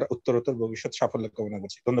ওনার উত্তরোত্তর ভবিষ্যৎ সাফল্য কামনা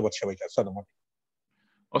করছি। ধন্যবাদ সবাইকে। আসসালামু আলাইকুম।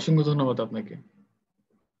 অসংখ্য ধন্যবাদ আপনাকে।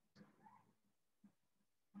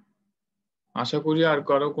 আশা করি আর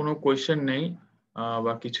কারো কোনো কোয়েশ্চেন নেই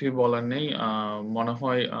বা কিছুই বলার নেই। মনে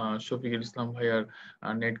হয় শফিকুল ইসলাম ভাইয়ার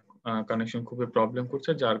নেট কানেকশন খুবই প্রবলেম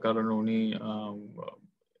করছে, যার কারণে উনি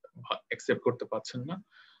অ্যাকসেপ্ট করতে পারছেন না।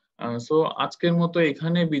 সো আজকের মতো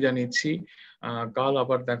এখানে বিদায় নিচ্ছি। কাল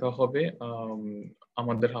আবার দেখা হবে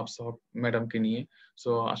আমাদের হাফসা ম্যাডামকে নিয়ে।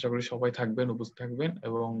 সো আশা করি সবাই থাকবেন, উপস্থিত থাকবেন,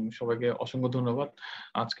 এবং সবাইকে অসংখ্য ধন্যবাদ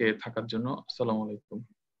আজকে থাকার জন্য। আসসালামু আলাইকুম।